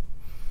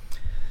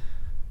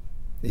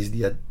 is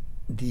the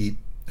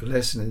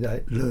lesson that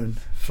I learned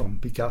from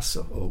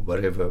Picasso or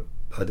whatever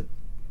other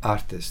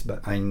artist,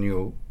 but I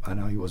knew and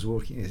how he was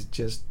working, is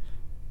just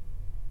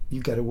you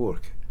gotta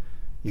work.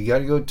 You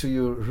gotta go to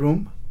your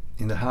room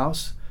in the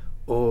house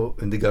or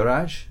in the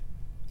garage.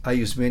 I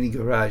used many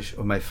garage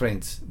of my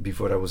friends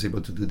before I was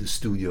able to do the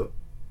studio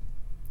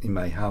in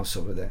my house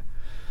over there,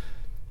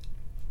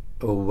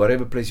 or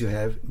whatever place you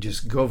have.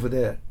 Just go over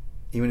there,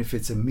 even if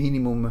it's a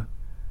minimum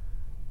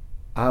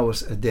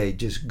hours a day.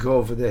 Just go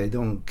over there.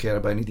 Don't care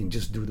about anything.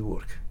 Just do the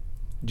work.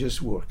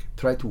 Just work.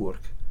 Try to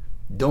work.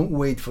 Don't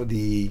wait for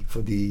the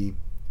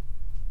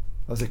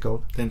what's it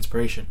called? The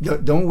inspiration.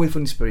 Don't wait for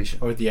inspiration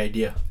or the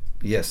idea.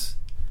 Yes,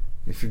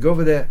 if you go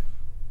over there,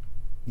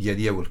 the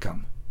idea will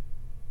come.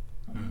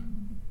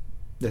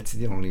 That's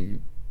the only,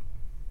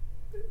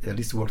 at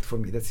least worked for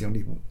me. That's the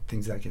only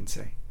things I can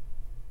say.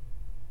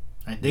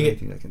 I dig it.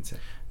 Anything I can say.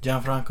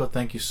 Gianfranco,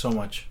 thank you so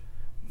much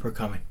for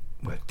coming.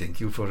 Well, thank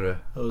you for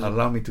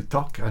allowing me to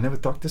talk. I never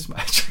talked this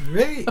much.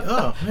 Really?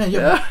 Oh, man. You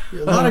have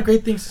a lot of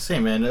great things to say,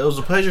 man. It was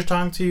a pleasure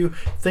talking to you.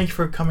 Thank you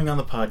for coming on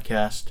the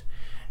podcast.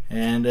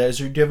 And do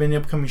you have any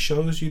upcoming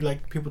shows you'd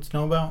like people to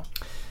know about?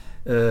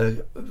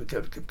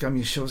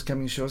 Coming shows.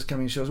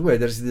 Well,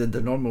 there's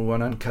the normal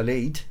one on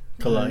Collide,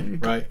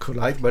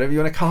 whatever you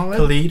want to call it.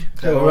 Collide.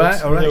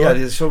 All right. Yeah,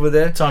 it's over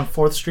there. It's on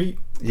 4th Street.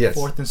 Yes.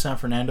 4th in San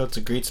Fernando. It's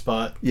a great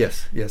spot.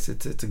 Yes,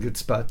 it's a good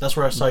spot. That's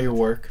where I saw your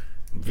work.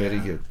 Very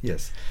good.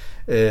 Yes.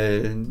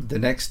 The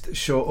next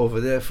show over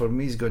there for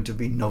me is going to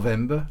be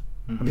November.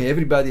 I mean,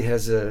 everybody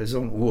has his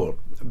own world,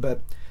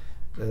 but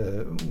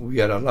we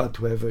are allowed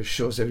to have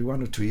shows every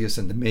 1 or 2 years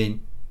in the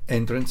main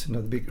entrance,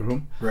 not the big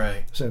room.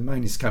 Right. So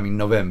mine is coming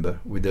November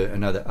with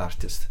another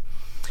artist.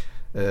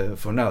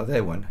 For now,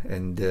 that one.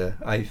 And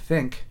I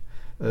think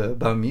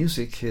about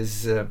music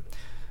is, I'm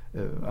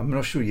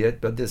not sure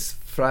yet, but this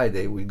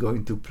Friday we're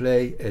going to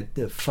play at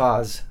the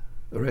Faz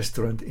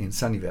restaurant in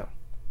Sunnyvale,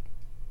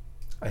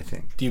 I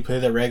think. Do you play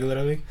there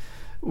regularly?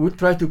 We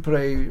try to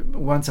play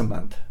once a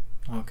month.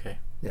 Okay.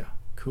 Yeah.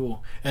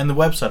 Cool. And the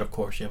website, of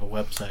course. You have a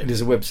website. It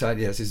is a website,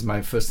 yes. It's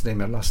my first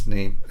name and last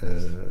name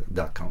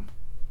 .com.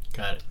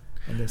 Got it.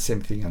 And the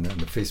same thing on the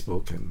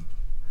Facebook. And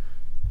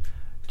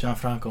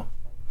Gianfranco,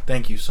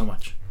 thank you so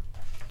much.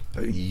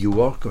 You're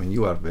welcome.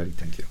 You are very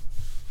thank you.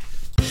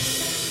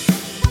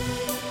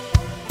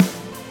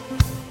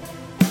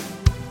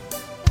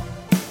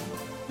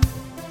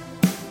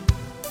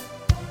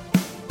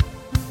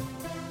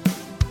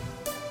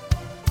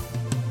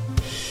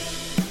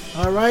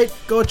 Alright,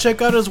 go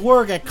check out his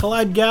work at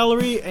Collide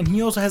Gallery, and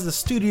he also has a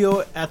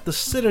studio at the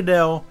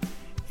Citadel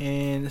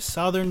in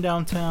southern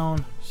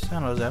downtown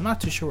San Jose. I'm not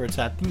too sure where it's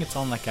at. I think it's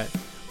on like at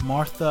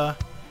Martha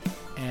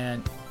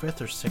and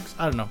 5th or 6th.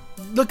 I don't know.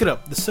 Look it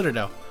up, the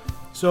Citadel.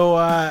 So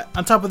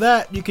on top of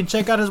that, you can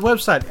check out his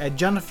website at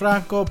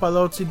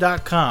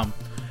gianfrancopalozzi.com.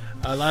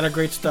 A lot of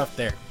great stuff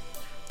there.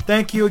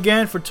 Thank you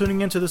again for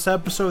tuning into this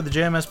episode of the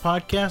JMS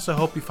Podcast. I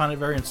hope you found it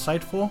very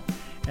insightful,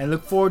 and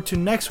look forward to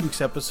next week's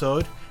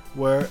episode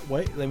where,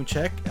 wait, let me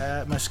check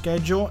my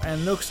schedule,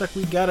 and looks like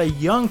we got a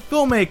young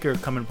filmmaker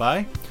coming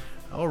by.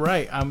 All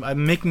right,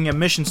 I'm making a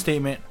mission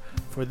statement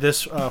for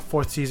this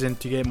 4th season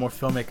to get more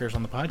filmmakers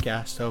on the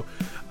podcast. So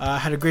I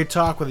had a great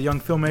talk with a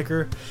young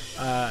filmmaker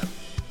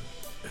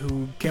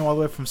who came all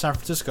the way from San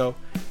Francisco.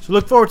 So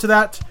look forward to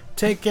that.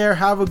 Take care,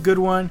 have a good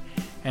one,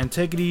 and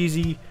take it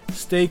easy.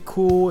 Stay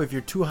cool if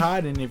you're too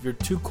hot, and if you're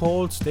too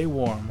cold, stay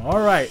warm.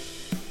 All right,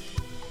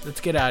 let's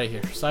get out of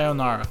here.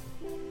 Sayonara.